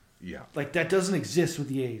 Yes. Yeah. Like, that doesn't exist with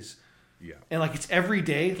the A's. Yeah. And, like, it's every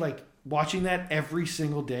day. Like, watching that every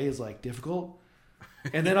single day is, like, difficult.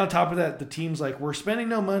 And then on top of that, the team's like, we're spending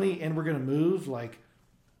no money and we're going to move. Like,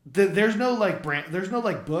 there's no, like, there's no,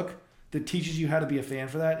 like, book that teaches you how to be a fan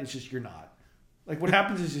for that. It's just you're not. Like, what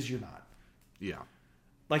happens is you're not. Yeah.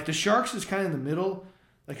 Like, the Sharks is kind of in the middle.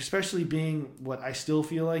 Like, especially being what I still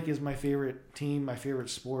feel like is my favorite team, my favorite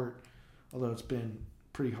sport, although it's been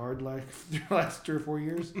pretty hard, like, through the last 3 or 4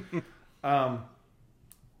 years. Because,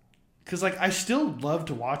 like, I still love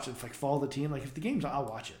to watch it, like, follow the team. Like, if the game's on, I'll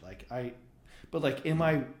watch it. But, like, am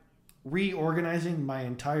I reorganizing my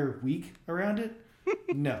entire week around it?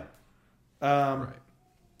 No. Right.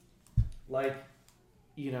 Like,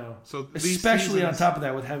 So especially on top of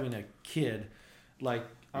that with having a kid, like,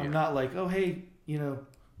 I'm not like, oh, hey,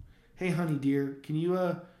 hey, honey dear, can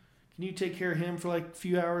you take care of him for, like, a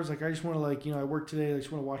few hours? Like, I just want to, like, I work today. I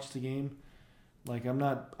just want to watch the game. Like, I'm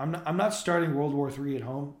not starting World War III at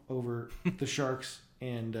home over the Sharks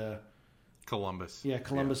and Columbus. Yeah,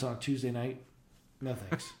 Columbus on a Tuesday night. No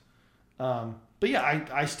thanks. But yeah,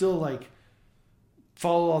 I still, like,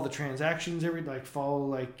 follow all the transactions follow,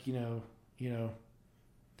 like,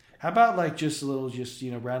 how about, like, just a little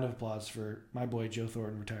round of applause for my boy Joe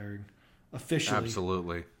Thornton retiring officially.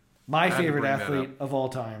 Absolutely. My favorite athlete of all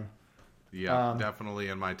time. Yeah, definitely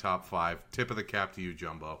in my top 5. Tip of the cap to you,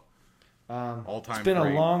 Jumbo. All time. It's been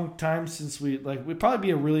great. a long time since we'd probably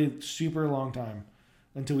be a really super long time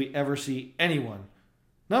until we ever see anyone.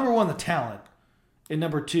 Number 1, the talent. And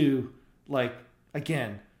number 2, like,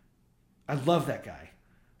 again, I love that guy.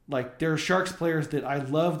 Like, there are Sharks players that I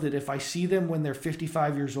love that if I see them when they're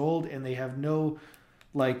 55 years old and they have no,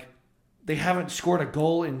 like, they haven't scored a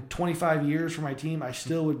goal in 25 years for my team, I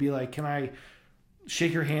still would be like, can I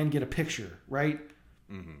shake your hand, get a picture, right?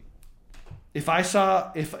 Mm-hmm. If I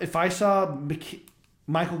saw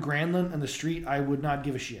Michael Granlund on the street, I would not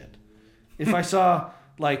give a shit. If I saw,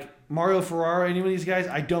 like, Mario Ferraro, any of these guys,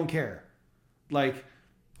 I don't care. Like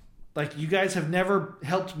you guys have never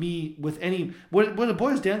helped me with any. What it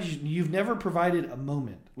boils down to, you've never provided a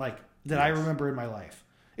moment like that. Yes. I remember in my life.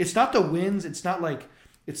 It's not the wins. It's not like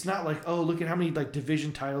oh, look at how many, like,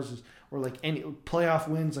 division titles or, like, any playoff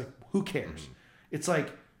wins. Like, who cares? Mm-hmm. It's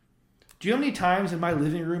like, do you know how many times in my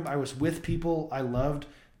living room I was with people I loved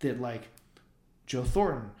that, like, Joe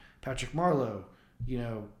Thornton, Patrick Marleau,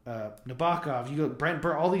 Nabokov, you go Brent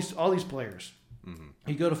Burr, all these players. Mm-hmm.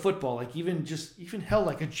 You go to football, like, even hell,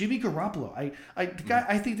 like a Jimmy Garoppolo. I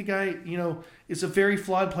think the guy, is a very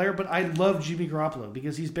flawed player, but I love Jimmy Garoppolo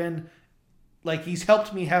because he's been, like, he's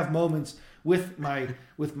helped me have moments with my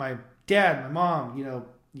dad, my mom,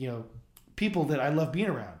 people that I love being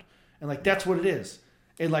around, and, like, that's what it is.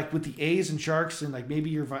 And, like, with the A's and Sharks and, like,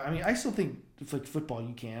 maybe I still think if, like, football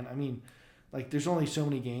you can. I mean, like, there's only so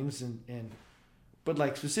many games but,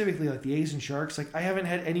 like, specifically, like, the A's and Sharks, like, I haven't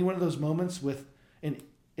had any one of those moments with an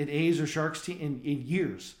A's or Sharks team in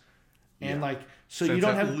years. And, like, so since you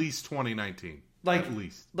don't at have least 2019. Like, at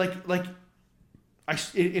least. Like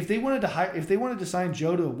If they wanted to sign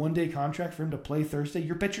Joe to a 1-day contract for him to play Thursday,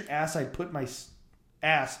 you bet your ass I'd put my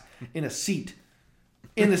ass in a seat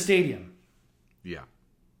in the stadium. Yeah.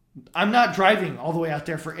 I'm not driving all the way out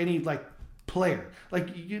there for any player.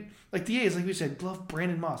 Like the A's, like we said, love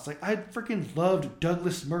Brandon Moss. Like I freaking loved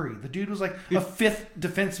Douglas Murray. The dude was like a 5th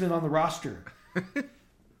defenseman on the roster.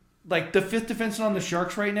 Like the 5th defenseman on the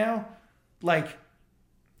Sharks right now. Like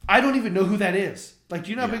I don't even know who that is. Like, do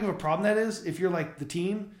you know how big of a problem that is? If you're like the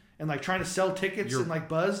team and like trying to sell tickets and like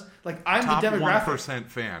buzz. Like I'm top the demographic. 1%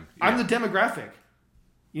 fan. Yeah. I'm the demographic.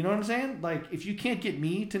 You know what I'm saying? Like if you can't get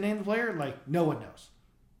me to name the player, like no one knows.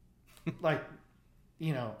 Like,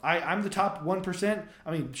 you know, I'm the top 1%.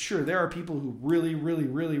 I mean, sure, there are people who really, really,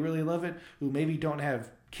 really, really love it, who maybe don't have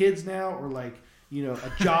kids now or like, you know,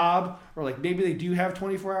 a job or like maybe they do have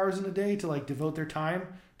 24 hours in a day to like devote their time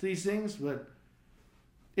to these things, but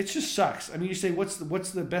it just sucks. I mean, you say, what's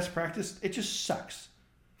the best practice? It just sucks.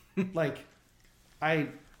 Like, I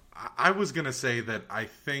was going to say that I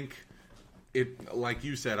think it, like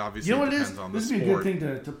you said, obviously you know it what depends on the this sport. This would be a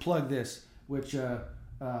good thing to plug this, which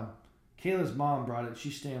Kayla's mom brought it.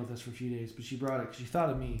 She's staying with us for a few days, but she brought it because she thought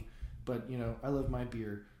of me. But, you know, I love my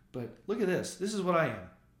beer. But look at this. This is what I am.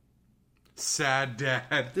 Sad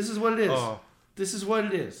Dad. This is what it is. Oh. This is what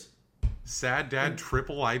it is. Sad Dad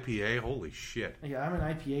triple IPA. Holy shit. Yeah, I'm an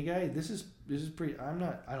IPA guy. This is pretty.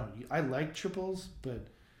 I like triples, but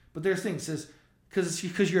there's things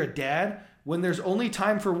because you're a dad. When there's only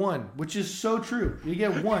time for one, which is so true, you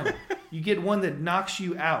get one. You get one that knocks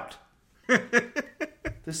you out.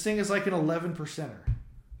 This thing is like an 11%er.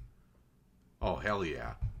 Oh hell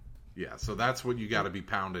yeah, yeah. So that's what you got to be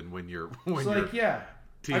pounding when you're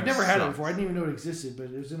I've never had it before. I didn't even know it existed, but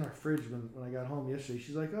it was in our fridge when I got home yesterday.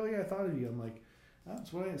 She's like, "Oh yeah, I thought of you." I'm like, "Oh,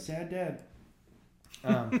 that's what I am, sad dad."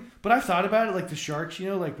 But I've thought about it, like the Sharks. You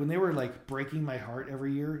know, like when they were like breaking my heart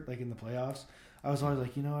every year, like in the playoffs. I was always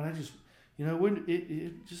like, you know what? I just, you know, wouldn't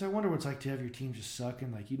it just? I wonder what it's like to have your team just suck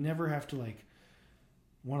and like you never have to like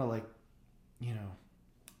want to like, you know,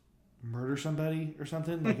 murder somebody or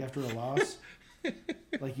something like after a loss.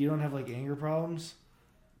 Like you don't have like anger problems,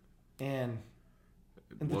 and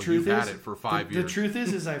the truth is, had it for 5 years. The truth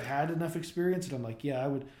is I've had enough experience, and I'm like, yeah,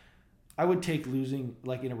 I would take losing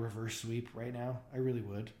like in a reverse sweep right now. I really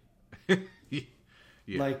would.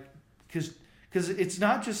 Yeah. Like, because it's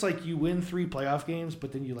not just like you win 3 playoff games,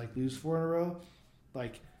 but then you like lose 4 in a row.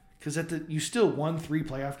 Like, because you still won 3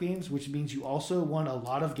 playoff games, which means you also won a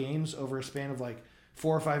lot of games over a span of like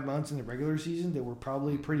 4 or 5 months in the regular season that were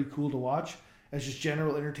probably pretty cool to watch as just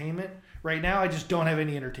general entertainment. Right now, I just don't have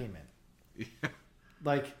any entertainment. Yeah.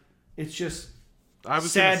 Like, it's just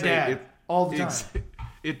sad dad all the time.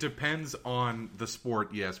 It depends on the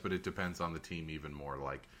sport, yes, but it depends on the team even more.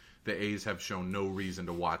 Like, the A's have shown no reason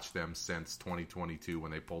to watch them since 2022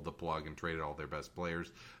 when they pulled the plug and traded all their best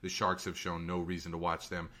players. The Sharks have shown no reason to watch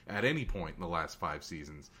them at any point in the last 5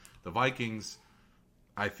 seasons. The Vikings,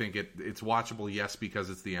 I think it's watchable, yes, because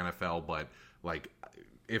it's the NFL, but like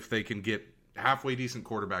if they can get halfway decent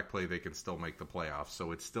quarterback play, they can still make the playoffs.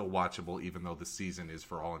 So it's still watchable, even though the season is,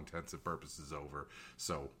 for all intents and purposes, over.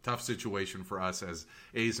 So tough situation for us as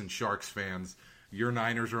A's and Sharks fans. Your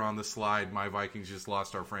Niners are on the slide. My Vikings just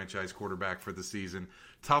lost our franchise quarterback for the season.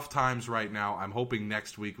 Tough times right now. I'm hoping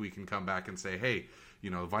next week we can come back and say, hey, you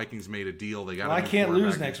know, the Vikings made a deal. They got. Well, I can't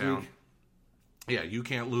lose next week. Yeah, you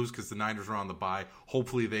can't lose because the Niners are on the bye.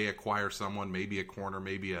 Hopefully they acquire someone, maybe a corner,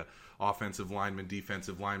 maybe a offensive lineman,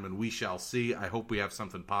 defensive lineman. We shall see. I hope we have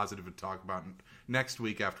something positive to talk about next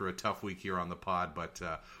week after a tough week here on the pod. But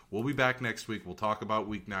we'll be back next week. We'll talk about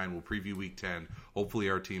Week 9. We'll preview Week 10. Hopefully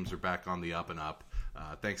our teams are back on the up and up.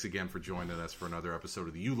 Thanks again for joining us for another episode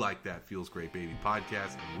of the You Like That Feels Great Baby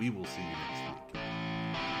podcast, and we will see you next week.